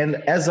puzzle, and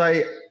as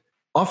I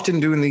often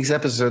do in these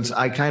episodes,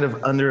 I kind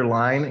of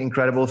underline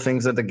incredible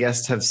things that the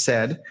guests have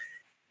said.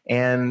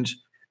 And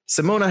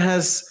Simona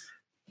has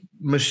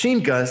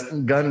machine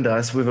gunned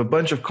us with a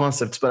bunch of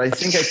concepts, but I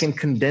think I can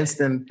condense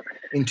them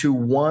into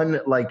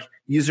one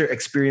user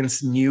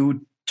experience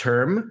new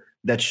term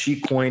that she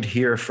coined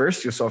here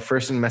first. You saw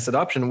first in mass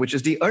adoption, which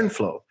is the earn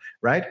flow,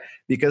 right?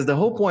 Because the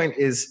whole point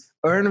is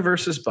earn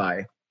versus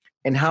buy.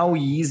 And how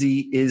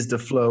easy is the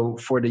flow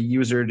for the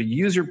user to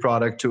use your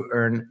product to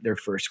earn their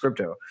first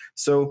crypto?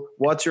 So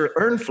what's your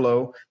earn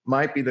flow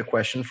might be the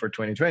question for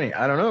 2020.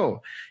 I don't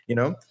know,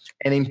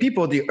 And in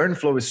people, the earn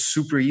flow is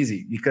super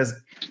easy because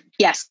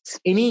yes,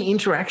 any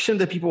interaction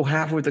that people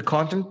have with the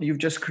content you've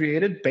just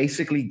created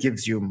basically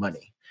gives you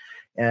money.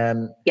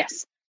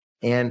 Yes.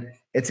 And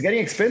it's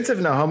getting expensive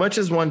now. How much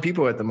is one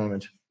Peepo at the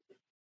moment?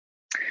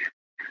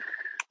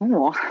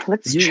 Oh,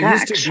 let's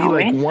check. It used to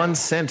be 1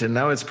 cent, and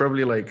now it's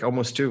probably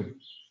almost 2.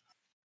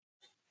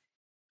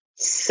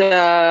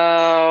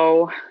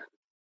 So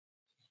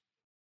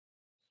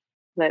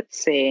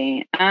let's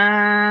see.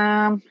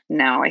 No,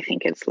 I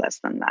think it's less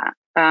than that.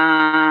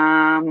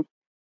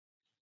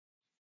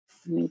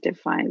 Let me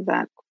define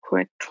that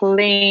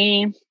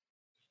quickly.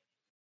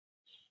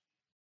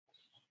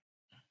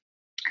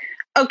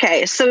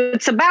 Okay, so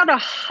it's about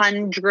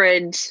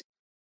 100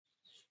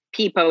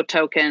 Peepo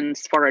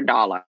tokens for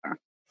 $1.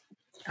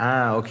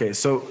 Okay.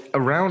 So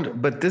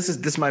but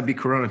this might be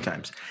Corona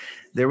times.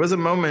 There was a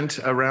moment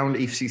around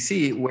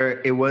EthCC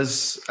where it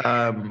was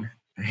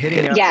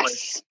hitting up.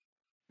 Yes.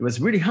 It was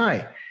really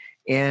high.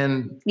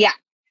 And yeah.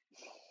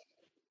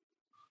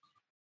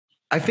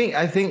 I think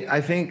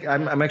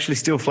I'm actually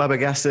still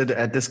flabbergasted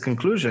at this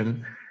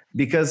conclusion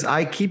because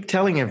I keep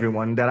telling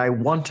everyone that I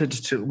wanted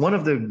to, one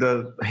of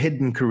the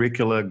hidden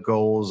curricula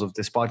goals of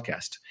this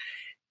podcast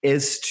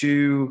is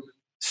to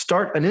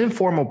start an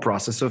informal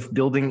process of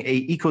building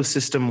a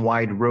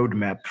ecosystem-wide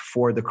roadmap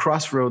for the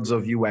crossroads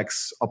of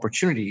UX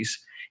opportunities,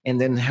 and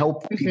then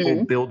help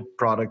people build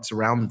products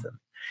around them.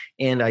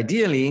 And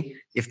ideally,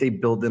 if they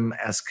build them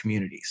as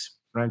communities,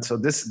 right? So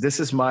this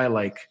is my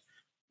like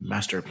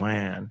master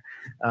plan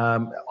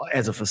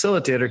as a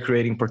facilitator,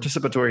 creating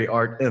participatory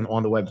art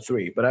on the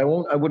Web3. But I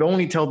would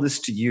only tell this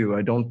to you.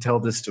 I don't tell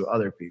this to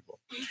other people.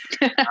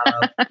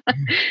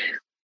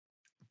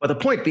 But the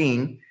point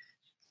being,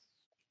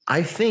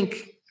 I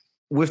think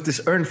with this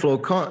the earn flow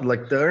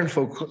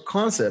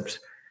concept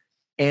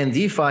and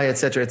DeFi, et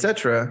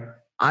cetera,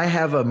 I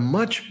have a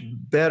much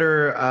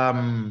better,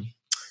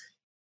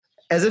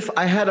 as if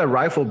I had a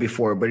rifle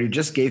before, but you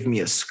just gave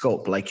me a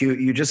scope. Like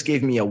you just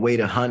gave me a way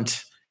to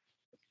hunt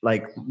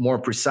like more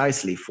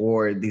precisely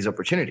for these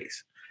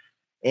opportunities.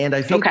 And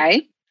I think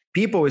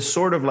people is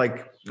sort of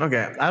like,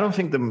 okay, I don't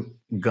think the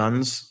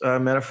guns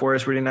metaphor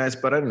is really nice,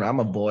 but I don't know. I'm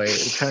a boy.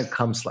 It kind of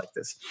comes like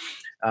this.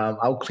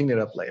 I'll clean it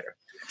up later.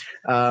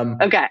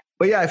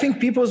 But yeah, I think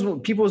people is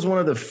one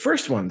of the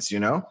first ones, you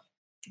know.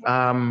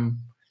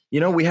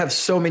 We have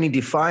so many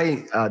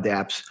DeFi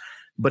dApps,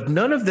 but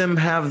none of them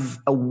have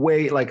a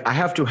way, like I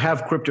have to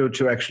have crypto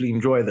to actually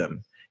enjoy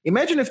them.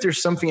 Imagine if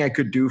there's something I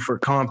could do for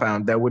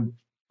Compound that would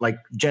like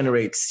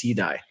generate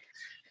CDAI.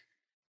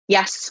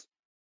 Yes.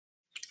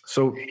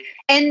 So,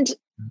 and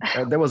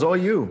that was all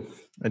you.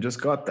 I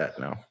just got that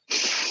now.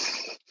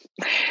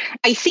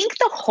 I think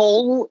the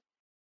whole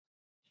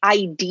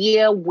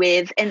idea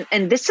with,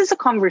 and this is a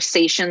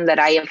conversation that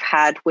I have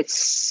had with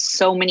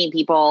so many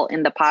people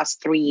in the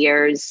past 3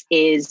 years,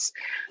 is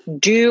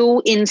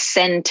do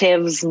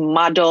incentives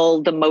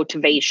muddle the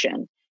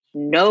motivation?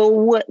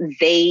 No,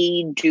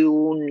 they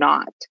do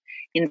not.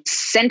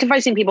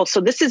 Incentivizing people.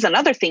 So this is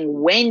another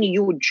thing. When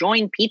you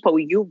join Pepo,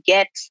 you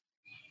get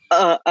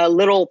a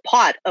little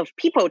pot of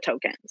Pepo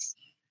tokens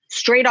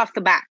straight off the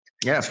bat.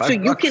 Yeah, so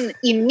you can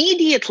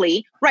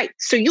immediately,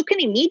 so you can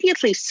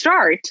immediately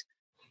start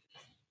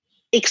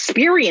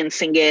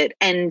experiencing it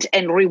and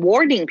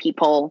rewarding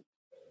people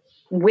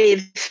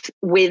with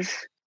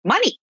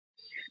money.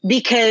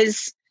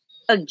 Because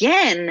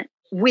again,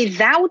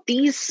 without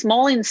these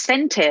small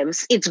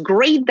incentives, it's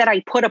great that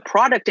I put a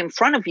product in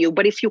front of you,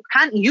 but if you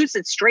can't use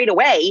it straight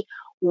away,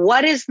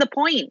 what is the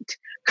point?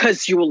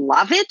 Because you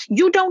love it?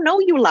 You don't know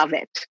you love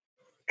it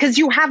because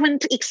you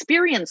haven't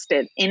experienced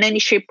it in any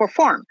shape or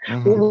form.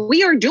 What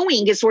we are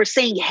doing is we're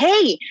saying,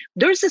 hey,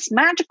 there's this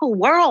magical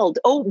world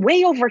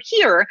way over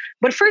here,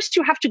 but first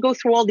you have to go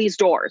through all these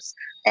doors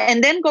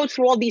and then go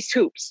through all these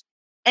hoops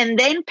and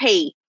then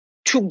pay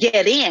to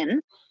get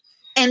in.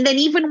 And then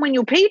even when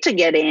you pay to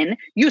get in,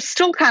 you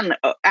still can't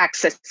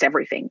access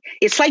everything.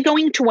 It's like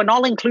going to an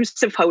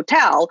all-inclusive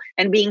hotel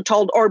and being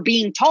told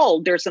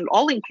there's an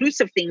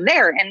all-inclusive thing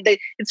there. And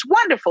it's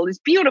wonderful. It's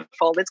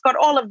beautiful. It's got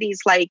all of these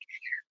like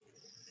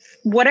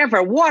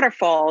whatever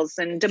waterfalls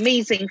and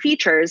amazing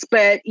features.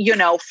 But,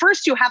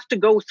 first you have to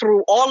go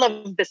through all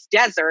of this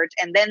desert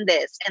and then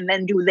this, and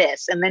then do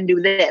this, and then do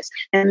this.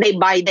 And they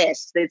buy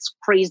this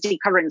crazy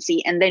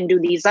currency and then do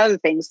these other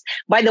things.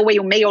 By the way,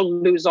 you may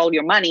lose all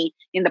your money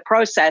in the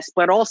process,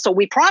 but also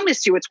we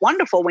promise you it's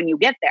wonderful when you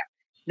get there.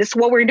 This is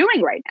what we're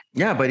doing right now.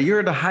 Yeah, but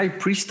you're the high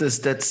priestess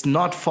that's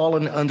not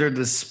fallen under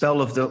the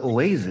spell of the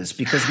oasis,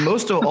 because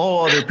most of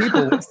all other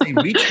people, once they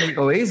reach the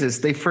oasis,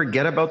 they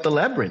forget about the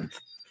labyrinth.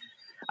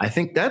 I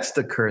think that's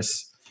the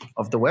curse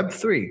of the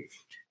Web3.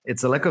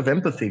 It's a lack of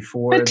empathy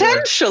for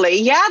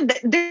potentially.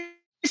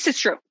 This is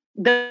true.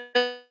 The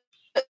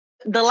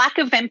lack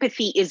of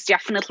empathy is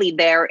definitely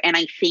there, and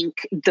I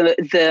think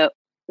the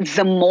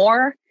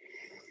more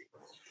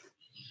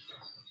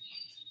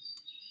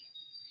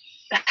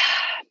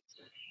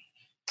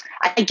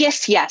I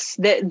guess, yes,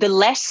 the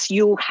less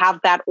you have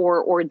that,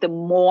 or the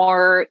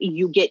more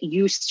you get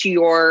used to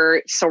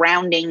your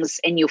surroundings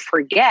and you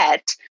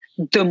forget,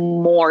 the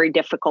more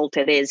difficult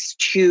it is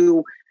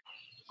to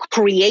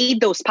create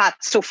those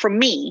paths. So for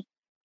me,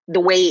 the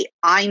way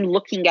I'm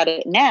looking at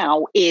it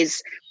now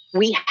is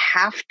we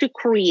have to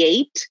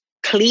create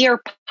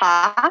clear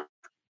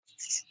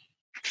paths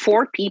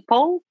for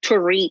people to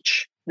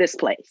reach this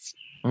place.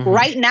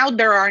 Right now,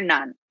 there are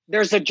none.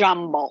 There's a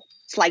jumble.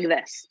 It's like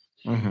this.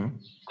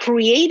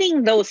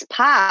 Creating those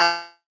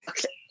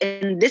paths,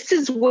 and this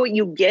is what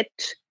you get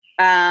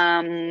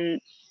to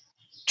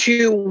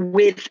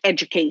with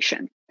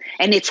education.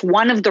 And it's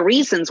one of the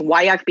reasons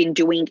why I've been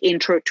doing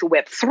Intro to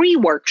Web3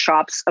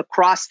 workshops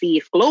across the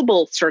ETH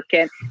Global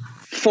circuit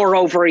for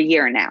over a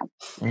year now.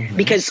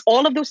 Because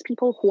all of those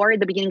people who are at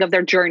the beginning of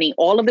their journey,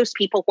 all of those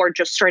people who are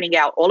just starting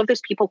out, all of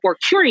those people who are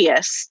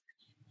curious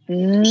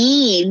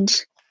need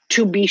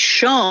to be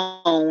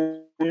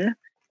shown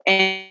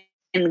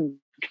and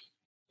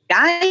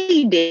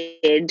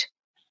guided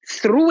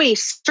through a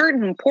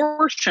certain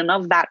portion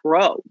of that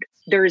road.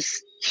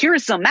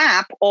 Here's a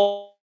map,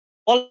 all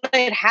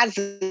it has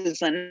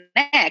is an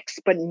X,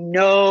 but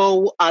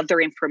no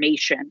other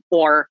information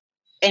or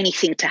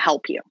anything to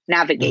help you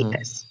navigate Mhm.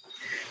 this.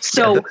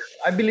 So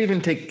I believe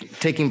in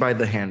taking by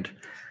the hand.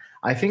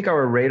 I think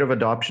our rate of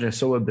adoption is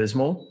so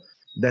abysmal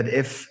that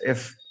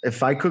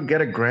if I could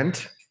get a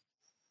grant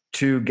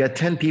to get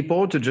 10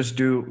 people to just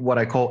do what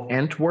I call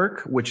ant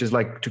work, which is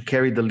like to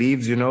carry the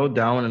leaves,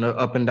 down and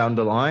up and down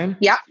the line,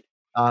 yeah,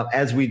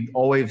 as we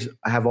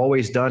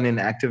always done in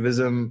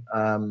activism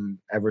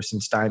ever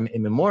since time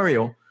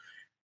immemorial,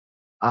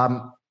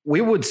 we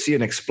would see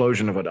an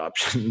explosion of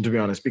adoption, to be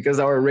honest, because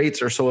our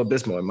rates are so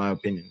abysmal, in my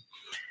opinion.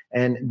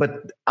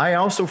 But I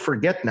also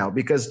forget now,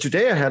 because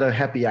today I had a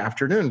happy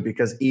afternoon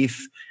because ETH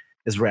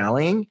is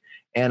rallying,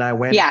 and I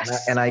went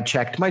yes, and I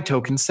checked my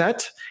token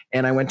set,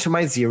 and I went to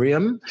my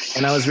Ethereum,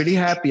 and I was really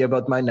happy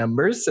about my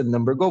numbers, and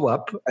number go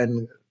up.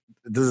 And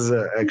this is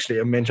actually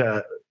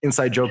a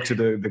inside joke to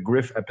the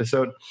Griff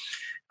episode.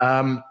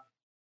 And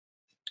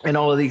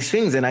all of these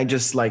things, and I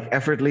just like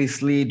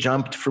effortlessly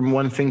jumped from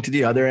one thing to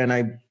the other, and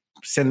I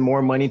send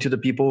more money to the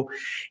people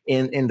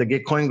in the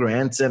Gitcoin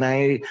grants, and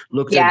I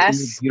looked at the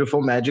yes,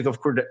 beautiful magic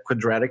of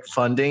quadratic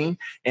funding,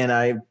 and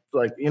I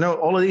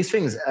all of these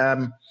things.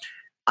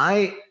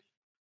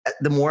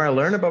 The more I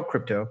learn about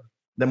crypto,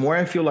 the more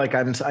I feel like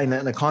I'm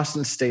in a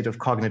constant state of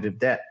cognitive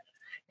debt.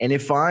 And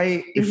if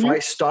I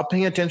stop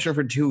paying attention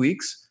for 2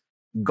 weeks,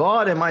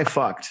 God, am I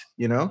fucked?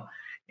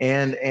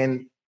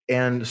 And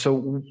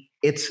so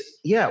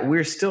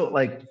we're still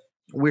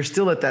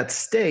at that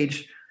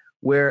stage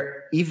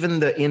where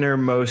even the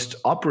innermost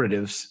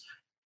operatives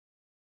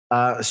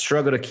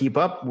struggle to keep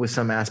up with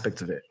some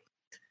aspects of it.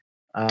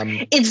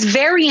 It's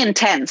very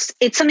intense.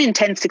 It's an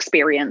intense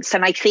experience,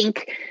 and I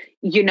think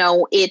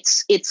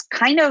it's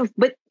kind of,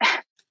 but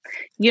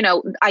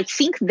I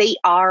think they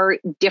are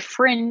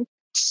different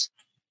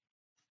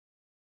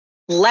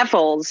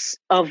levels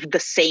of the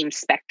same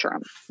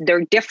spectrum.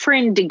 They're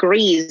different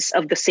degrees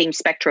of the same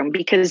spectrum,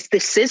 because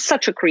this is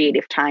such a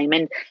creative time.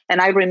 And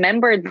I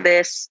remember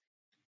this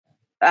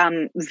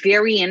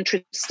very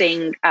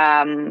interesting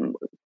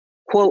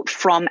quote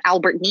from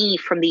Albert Nee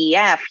from the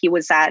EF. He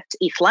was at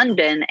ETH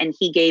London, and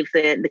he gave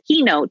the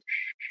keynote,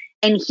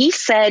 and he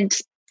said,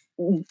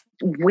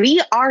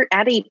 we are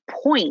at a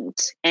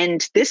point,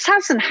 and this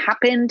hasn't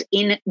happened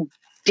in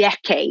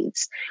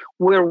decades,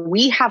 where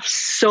we have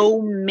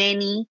so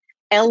many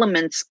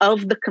elements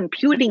of the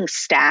computing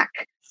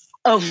stack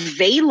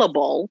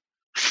available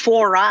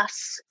for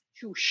us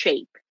to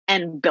shape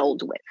and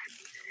build with,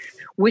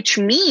 which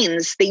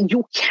means that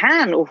you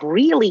can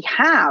really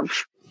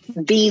have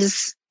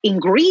these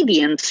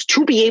ingredients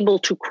to be able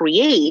to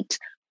create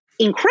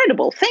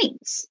incredible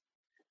things.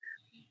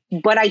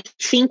 But I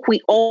think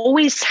we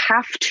always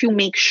have to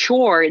make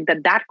sure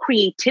that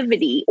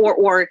creativity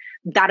or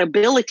that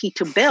ability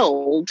to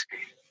build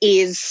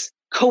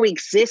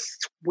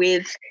coexists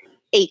with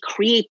a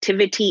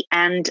creativity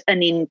and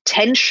an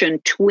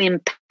intention to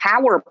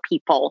empower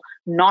people,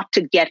 not to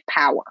get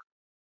power.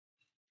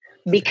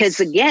 Because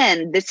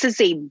again, this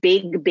is a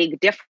big, big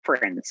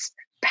difference.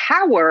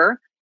 Power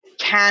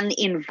can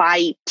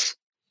invite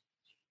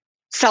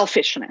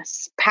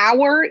selfishness.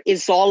 Power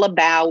is all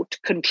about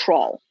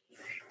control.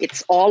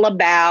 It's all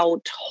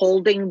about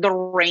holding the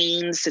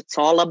reins. It's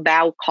all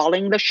about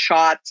calling the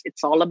shots.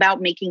 It's all about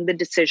making the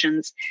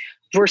decisions,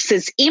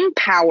 versus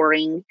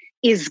empowering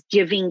is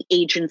giving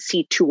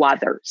agency to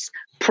others,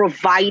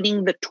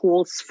 providing the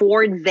tools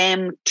for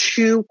them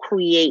to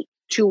create,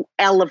 to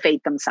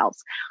elevate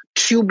themselves,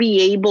 to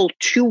be able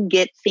to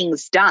get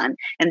things done.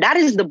 And that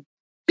is the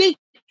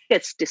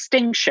biggest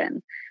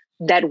distinction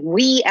that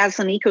we as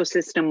an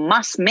ecosystem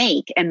must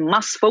make, and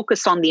must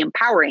focus on the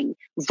empowering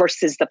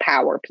versus the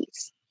power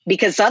piece.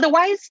 Because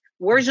otherwise,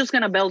 we're just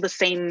going to build the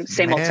same old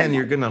same. And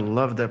you're going to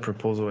love that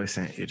proposal I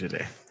sent you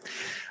today.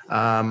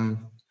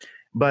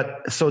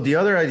 But so the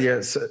other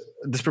idea,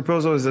 this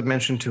proposal is a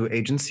mention to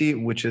agency,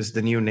 which is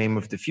the new name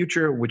of the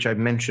future, which I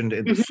mentioned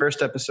in the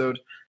first episode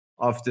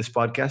of this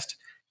podcast.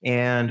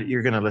 And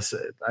you're going to listen.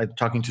 I'm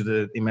talking to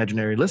the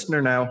imaginary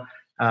listener now.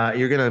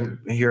 You're going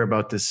to hear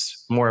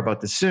more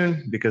about this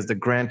soon, because the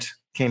grant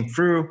came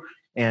through,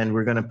 and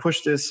we're going to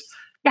push this.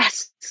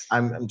 Yes.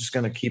 I'm just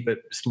going to keep it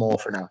small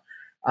for now.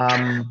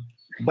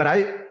 But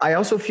I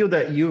also feel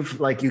that you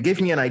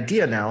gave me an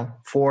idea now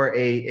for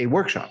a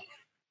workshop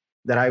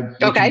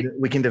that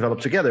we can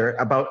develop together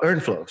about earn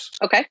flows.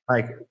 Okay.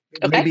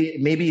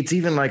 Maybe it's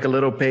even like a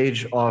little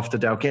page of the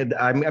DAO Canvas.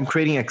 I'm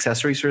creating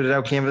accessories for the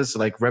DAO Canvas,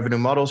 like revenue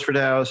models for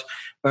DAOs,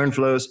 earn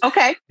flows,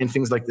 and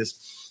things like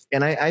this.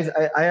 And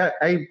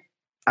I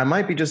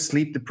might be just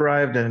sleep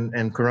deprived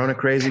and Corona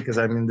crazy, because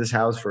I'm in this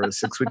house for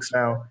 6 weeks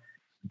now.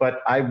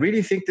 But I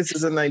really think this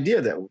is an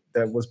idea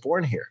that was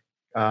born here.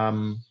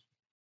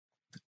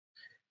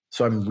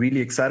 So I'm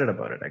really excited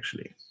about it,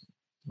 actually.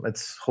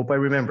 Let's hope I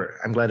remember.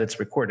 I'm glad it's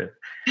recorded.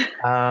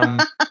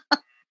 And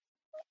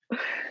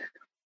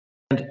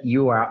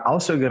you are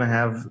also going to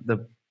have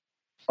the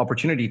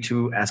opportunity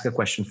to ask a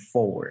question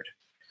forward.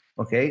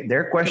 Okay?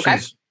 Their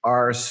questions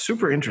are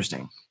super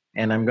interesting,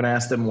 and I'm going to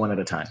ask them one at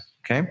a time.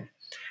 Okay?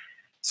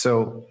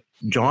 So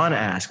John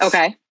asks,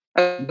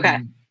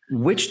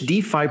 which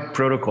DeFi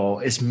protocol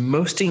is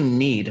most in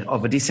need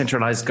of a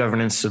decentralized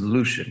governance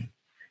solution?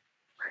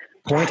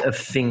 Point a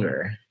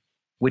finger.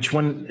 Which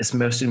one is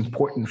most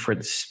important for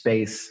the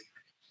space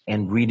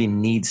and really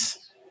needs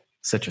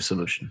such a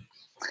solution?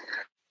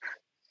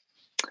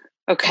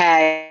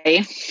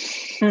 Okay.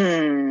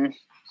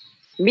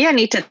 Maybe I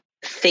need to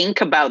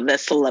think about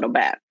this a little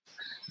bit.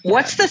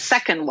 What's the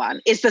second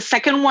one? Is the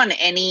second one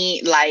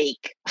any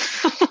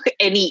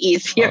any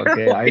easier?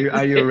 Okay,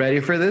 are you ready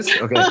for this?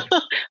 Okay.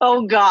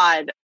 Oh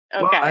God.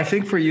 Okay. Well, I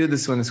think for you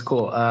this one is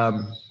cool.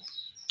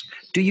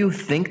 Do you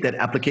think that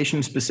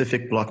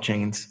application-specific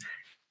blockchains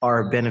are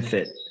a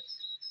benefit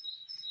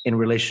in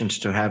relation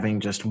to having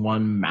just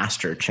one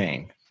master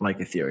chain like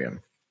Ethereum?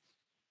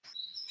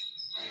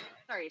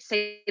 Sorry,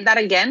 say that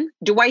again.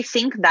 Do I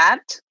think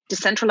that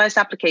decentralized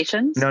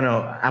applications?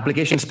 No,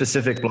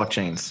 application-specific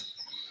blockchains.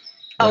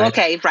 Oh,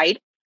 okay,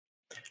 right.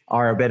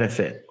 Are a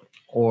benefit,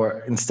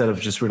 or instead of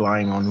just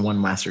relying on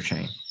one master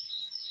chain?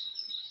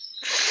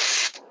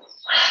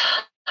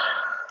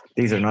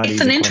 These are not easy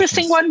questions. It's an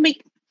interesting one.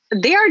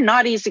 They are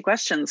not easy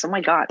questions. Oh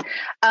my God.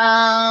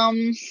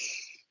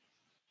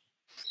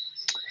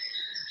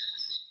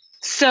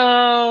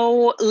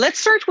 So let's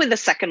start with the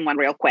second one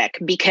real quick,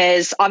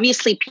 because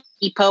obviously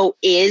Pepo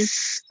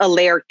is a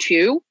layer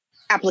 2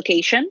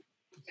 application.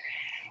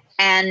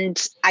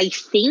 And I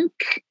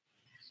think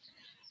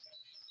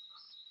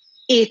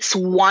it's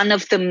one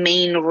of the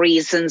main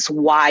reasons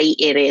why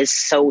it is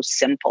so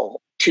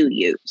simple to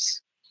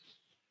use.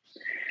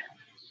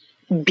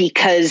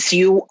 Because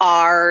you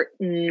are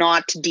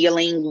not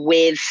dealing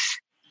with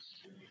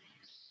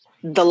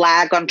the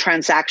lag on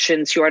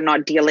transactions, you are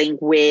not dealing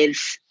with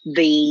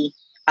the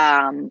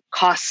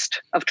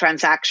cost of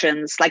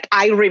transactions. Like,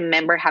 I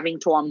remember having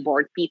to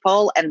onboard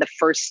people, and the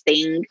first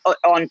thing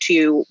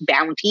onto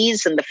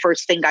bounties, and the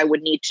first thing I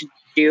would need to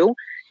do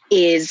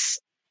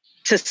is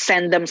to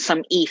send them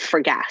some ETH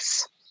for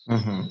gas.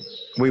 Mm-hmm.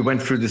 We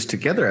went through this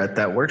together at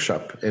that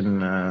workshop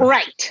in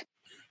right.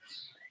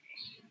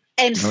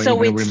 And I don't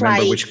so even it's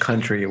remember like, which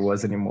country it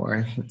was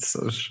anymore. It's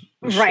so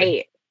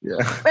right. Yeah.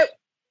 But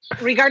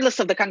regardless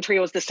of the country, it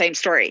was the same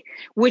story,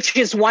 which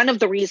is one of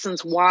the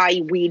reasons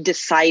why we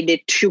decided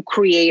to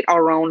create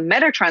our own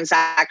meta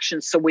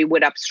transactions, so we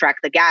would abstract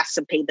the gas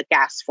and pay the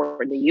gas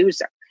for the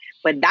user.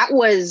 But that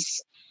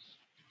was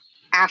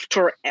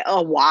after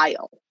a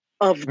while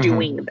of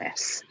doing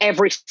this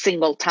every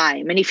single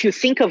time. And if you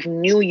think of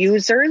new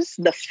users,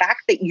 the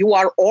fact that you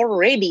are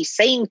already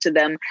saying to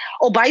them,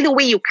 oh, by the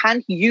way, you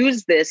can't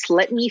use this.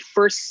 Let me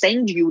first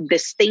send you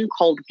this thing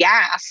called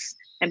gas.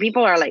 And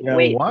people are like,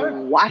 wait,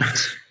 what?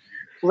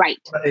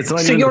 Right. So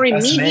you're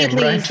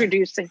immediately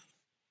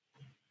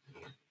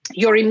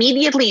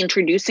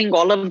introducing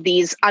all of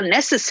these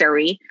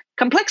unnecessary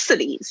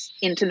complexities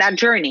into that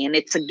journey. And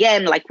it's,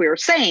 again, like we were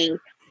saying,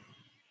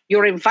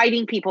 you're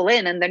inviting people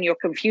in and then you're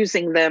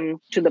confusing them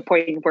to the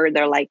point where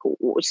they're like,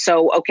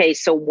 so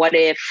what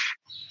if,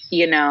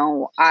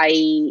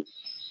 I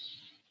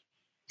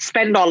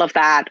spend all of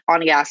that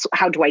on gas?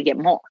 How do I get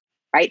more?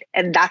 Right.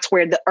 And that's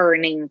where the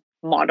earning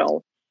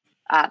model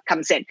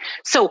comes in.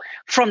 So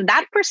from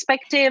that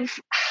perspective,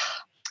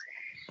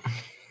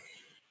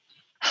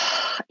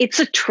 it's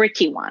a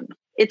tricky one.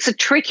 It's a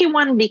tricky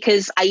one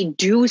because I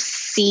do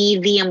see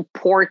the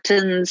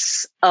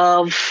importance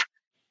of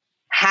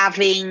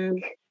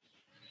having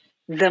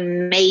the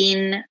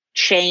main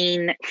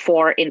chain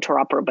for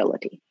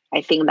interoperability.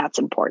 I think that's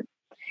important,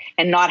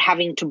 and not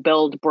having to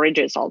build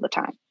bridges all the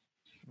time.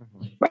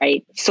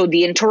 Right? So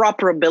the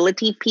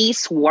interoperability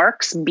piece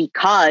works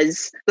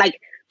because, like,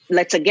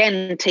 let's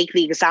again take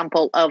the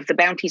example of the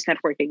Bounties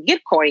Network and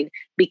Gitcoin,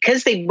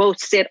 because they both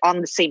sit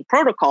on the same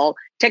protocol.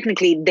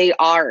 Technically,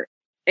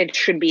 it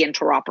should be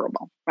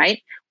interoperable,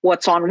 right?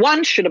 What's on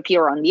one should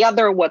appear on the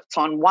other. What's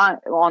on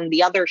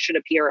the other should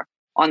appear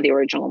on the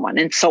original one,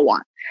 and so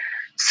on.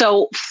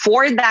 So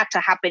for that to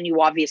happen,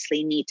 you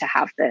obviously need to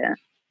have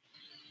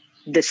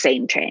the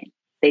same chain.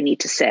 They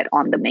need to sit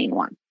on the main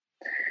one.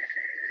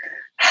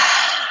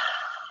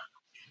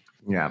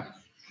 Yeah.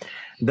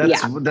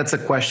 That's a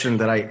question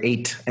that I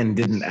ate and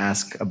didn't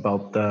ask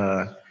about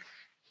the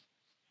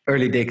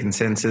early day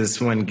consensus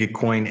when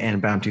Gitcoin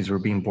and Bounties were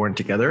being born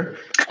together.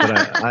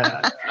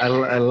 But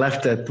I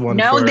left that one.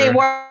 No, they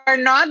were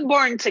not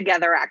born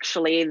together,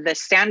 actually. The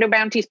Standard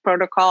Bounties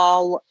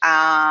protocol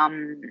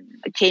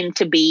came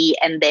to be,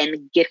 and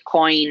then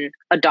Gitcoin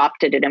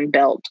adopted it and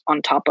built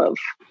on top of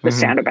the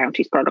Standard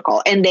Bounties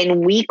protocol. And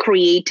then we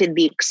created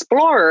the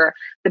Explorer,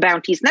 the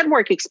Bounties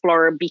Network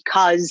Explorer,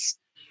 because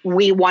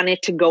we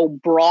wanted to go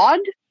broad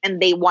and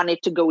they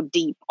wanted to go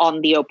deep on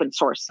the open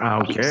source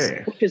piece,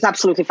 which is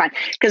absolutely fine.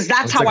 Because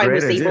that's how I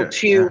was able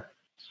to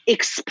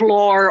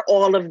explore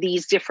all of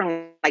these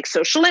different, like,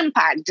 social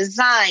impact,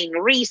 design,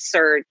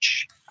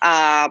 research,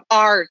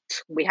 art.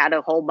 We had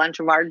a whole bunch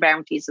of art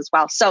bounties as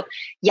well. So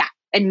yeah,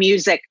 and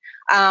music.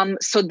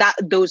 So that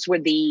was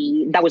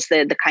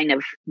the kind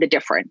of the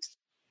difference.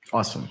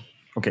 Awesome.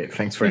 Okay,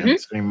 thanks for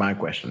answering my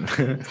question.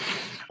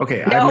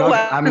 Okay,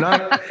 I'm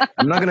not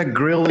going to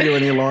grill you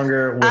any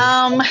longer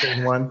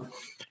with one.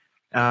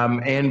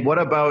 And what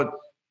about?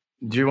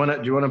 Do you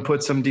want to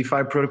put some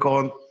DeFi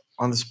protocol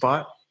on the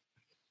spot?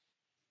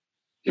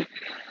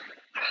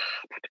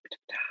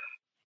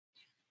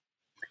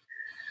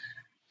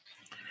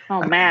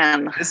 Oh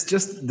man, this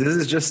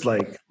is just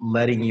like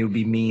letting you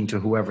be mean to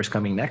whoever's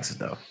coming next,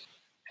 though.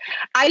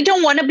 I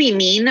don't want to be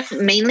mean,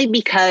 mainly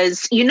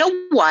because you know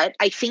what?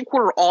 I think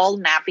we're all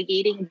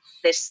navigating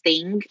this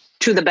thing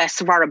to the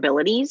best of our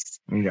abilities.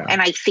 Yeah.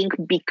 And I think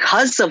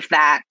because of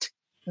that,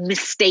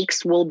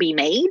 mistakes will be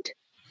made.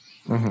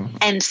 Mm-hmm.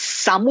 And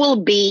some will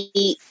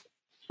be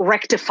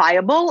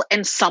rectifiable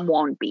and some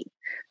won't be.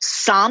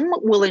 Some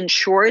will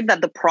ensure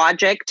that the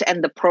project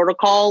and the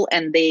protocol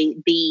and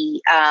the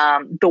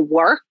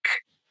work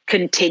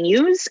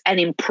continues and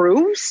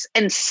improves,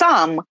 and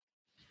some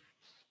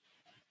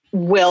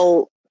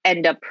will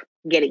end up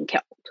getting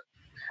killed.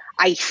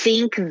 I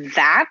think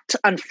that,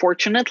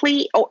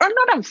 unfortunately, or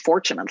not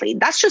unfortunately,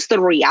 that's just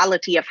the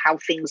reality of how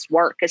things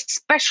work,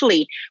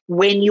 especially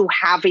when you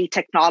have a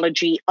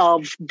technology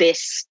of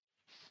this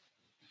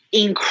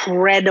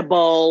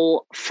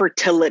incredible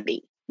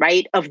fertility,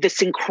 right? Of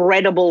this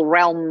incredible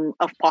realm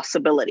of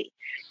possibility.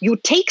 You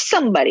take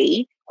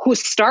somebody who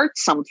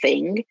starts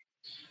something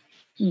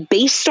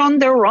based on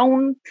their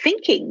own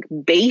thinking,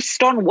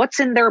 based on what's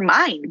in their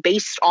mind,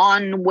 based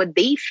on what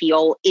they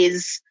feel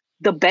is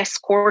the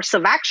best course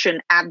of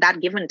action at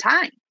that given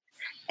time.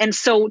 And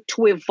so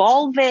to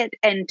evolve it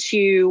and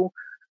to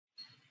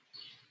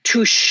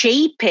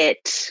shape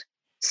it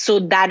so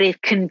that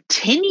it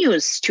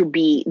continues to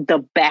be the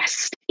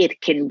best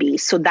it can be,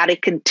 so that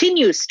it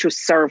continues to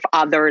serve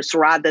others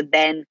rather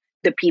than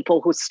the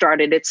people who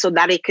started it, so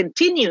that it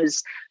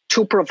continues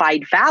to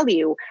provide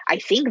value. I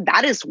think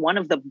that is one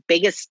of the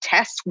biggest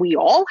tests we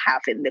all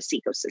have in this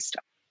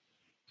ecosystem.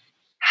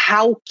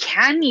 How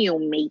can you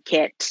make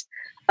it,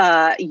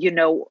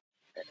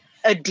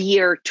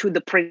 adhere to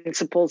the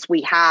principles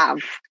we have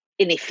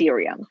in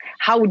Ethereum?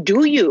 How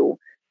do you,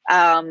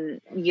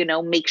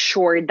 make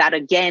sure that,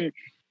 again,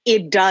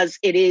 it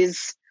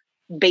is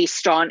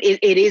based on,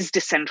 it is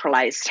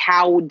decentralized?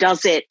 How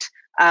does it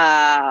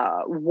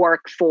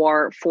work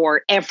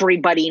for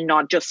everybody,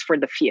 not just for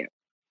the few?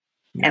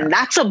 Yeah. And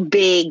that's a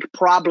big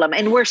problem.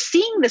 And we're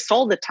seeing this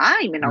all the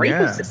time in our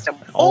ecosystem.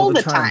 All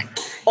the time.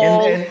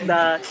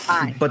 The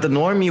time. But the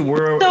normie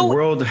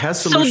world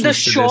has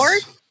solutions to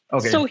this.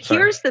 Okay, so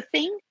here's the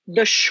thing.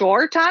 The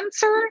short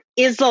answer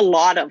is a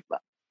lot of them.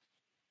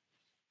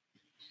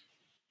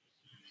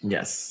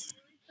 Yes.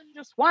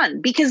 Just one,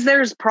 because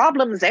there's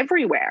problems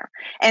everywhere.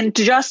 And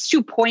just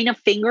to point a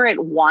finger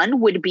at one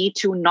would be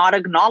to not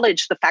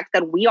acknowledge the fact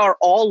that we are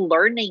all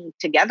learning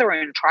together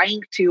and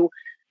trying to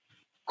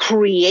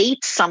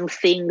create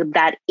something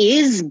that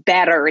is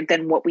better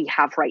than what we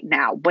have right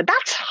now. But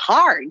that's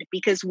hard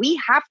because we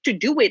have to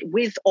do it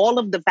with all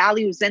of the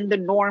values and the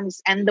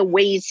norms and the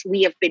ways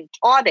we have been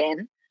taught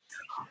in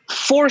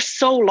for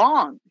so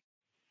long,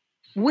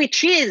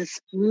 which is,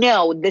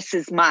 no, this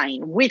is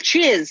mine, which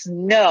is,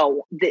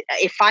 no,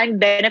 if I'm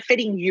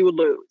benefiting, you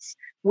lose,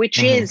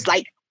 which is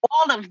like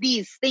all of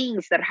these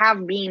things that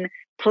have been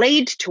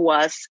played to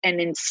us and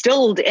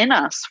instilled in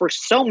us for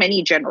so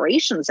many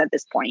generations at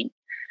this point.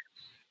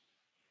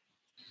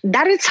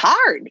 That it's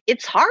hard.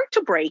 It's hard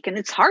to break, and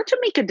it's hard to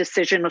make a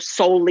decision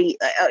solely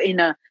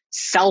in a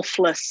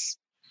selfless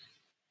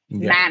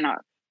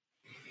manner.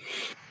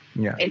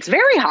 Yeah. It's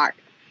very hard.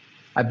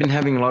 I've been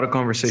having a lot of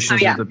conversations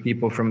with the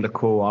people from the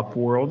co-op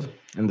world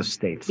in the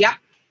States. Yeah.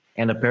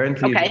 And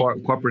apparently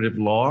cooperative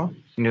law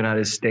in the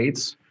United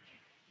States,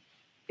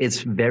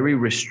 it's very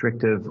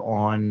restrictive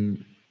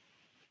on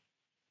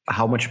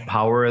how much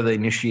power the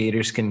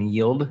initiators can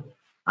yield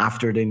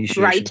after the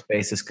initiation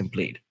phase is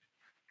complete.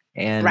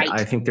 And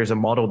I think there's a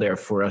model there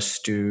for us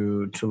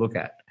to look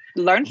at.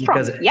 Learn from.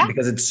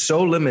 Because it's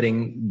so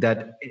limiting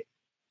that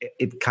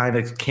it kind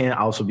of can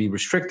also be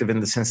restrictive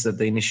in the sense that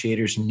the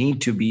initiators need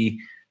to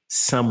be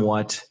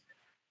somewhat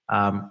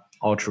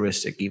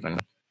altruistic even.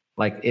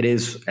 Like it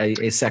is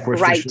a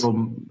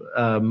sacrificial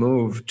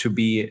move to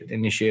be an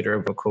initiator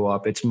of a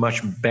co-op. It's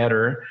much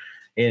better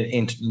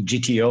in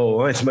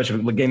GTO. It's much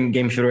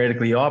game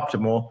theoretically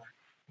optimal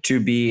to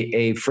be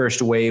a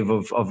first wave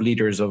of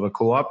leaders of a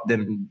co-op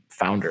than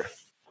founder.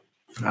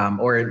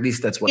 Or at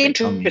least that's what they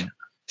tell me.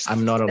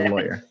 I'm not a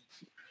lawyer.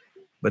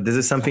 But this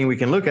is something we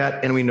can look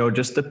at, and we know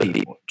just the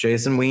people.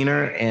 Jason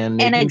Weiner and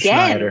Nathan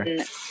Schneider.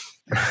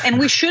 And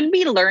we should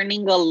be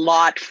learning a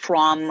lot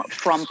from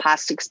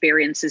past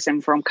experiences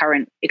and from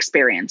current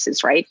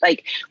experiences, right?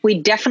 Like we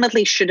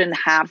definitely shouldn't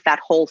have that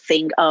whole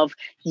thing of,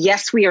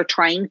 yes, we are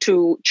trying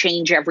to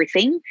change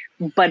everything,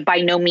 but by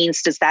no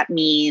means does that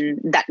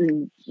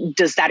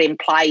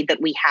imply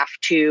that we have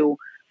to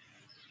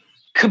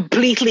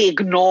completely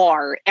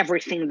ignore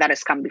everything that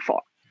has come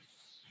before,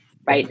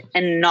 right?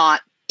 And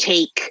not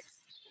take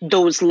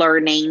those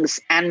learnings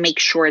and make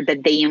sure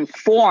that they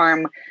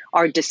inform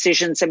our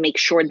decisions and make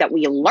sure that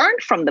we learn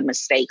from the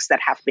mistakes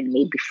that have been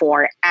made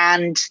before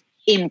and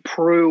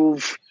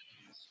improve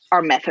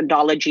our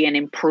methodology and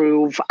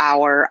improve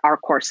our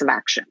course of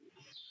action.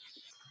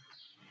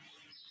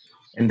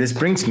 And this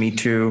brings me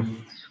to,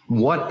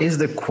 what is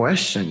the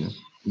question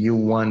you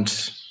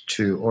want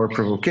to, or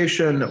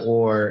provocation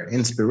or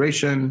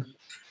inspiration?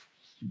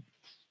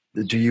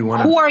 Do you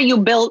want to? Who are you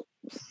built?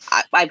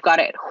 I've got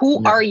it.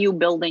 Who are you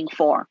building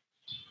for?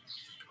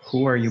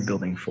 Who are you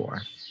building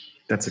for?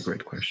 That's a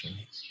great question.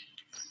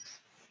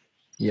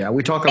 Yeah,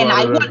 we talk about. And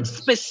I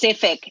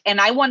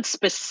want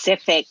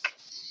specific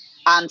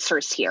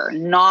answers here,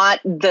 not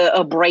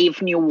a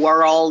brave new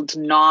world,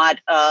 not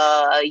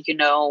the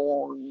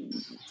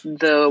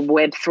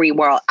Web3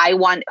 world. I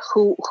want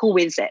who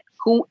is it?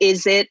 Who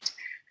is it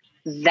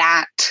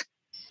that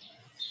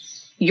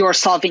you're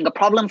solving a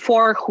problem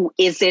for? Who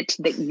is it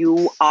that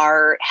you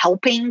are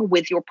helping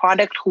with your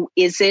product? Who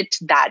is it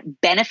that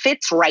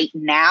benefits right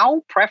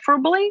now,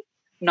 preferably,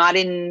 not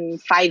in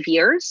 5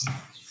 years?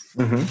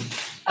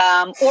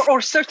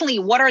 Or certainly,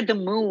 what are the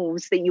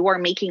moves that you are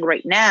making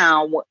right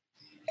now,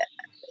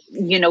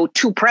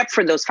 to prep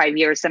for those 5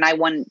 years? And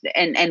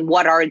and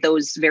what are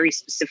those very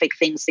specific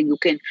things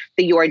that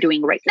you are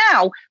doing right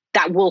now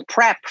that will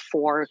prep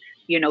for,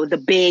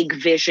 the big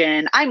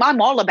vision?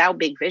 I'm all about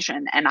big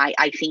vision, and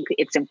I think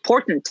it's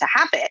important to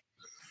have it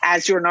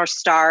as your North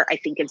Star. I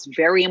think it's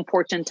very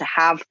important to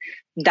have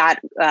that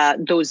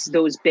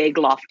those big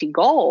lofty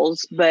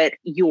goals, but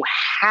you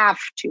have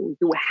to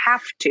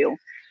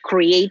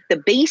create the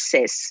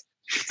basis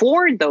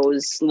for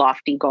those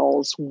lofty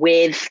goals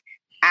with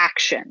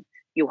action.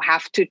 You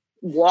have to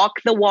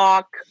walk the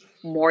walk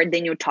more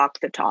than you talk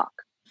the talk.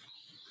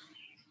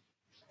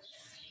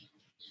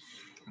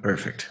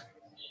 Perfect.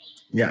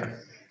 Yeah.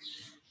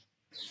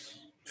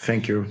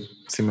 Thank you,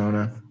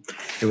 Simona.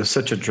 It was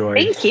such a joy.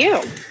 Thank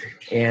you.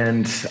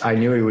 And I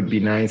knew it would be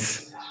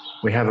nice.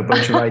 We have a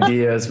bunch of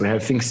ideas. We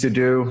have things to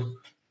do.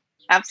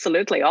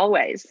 Absolutely.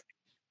 Always.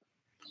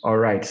 All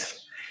right.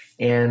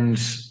 And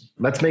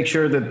let's make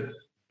sure that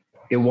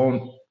we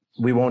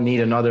won't need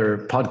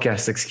another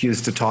podcast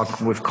excuse to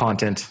talk with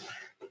content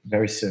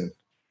very soon.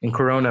 In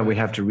Corona, we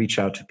have to reach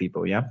out to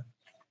people. Yeah.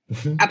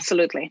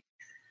 Absolutely.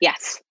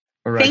 Yes.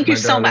 All right, thank you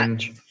so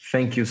much.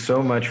 Thank you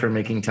so much for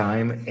making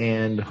time,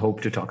 and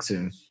hope to talk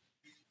soon.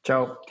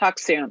 Ciao. Talk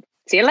soon.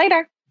 See you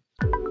later.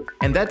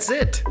 And that's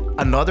it.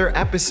 Another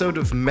episode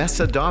of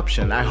Mess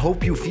Adoption. I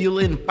hope you feel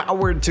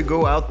empowered to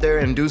go out there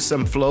and do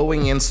some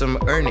flowing and some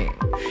earning.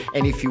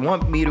 And if you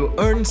want me to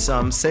earn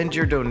some, send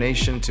your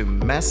donation to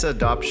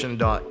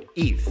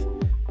messadoption.eth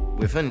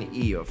with an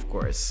E, of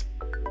course.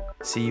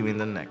 See you in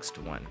the next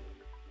one.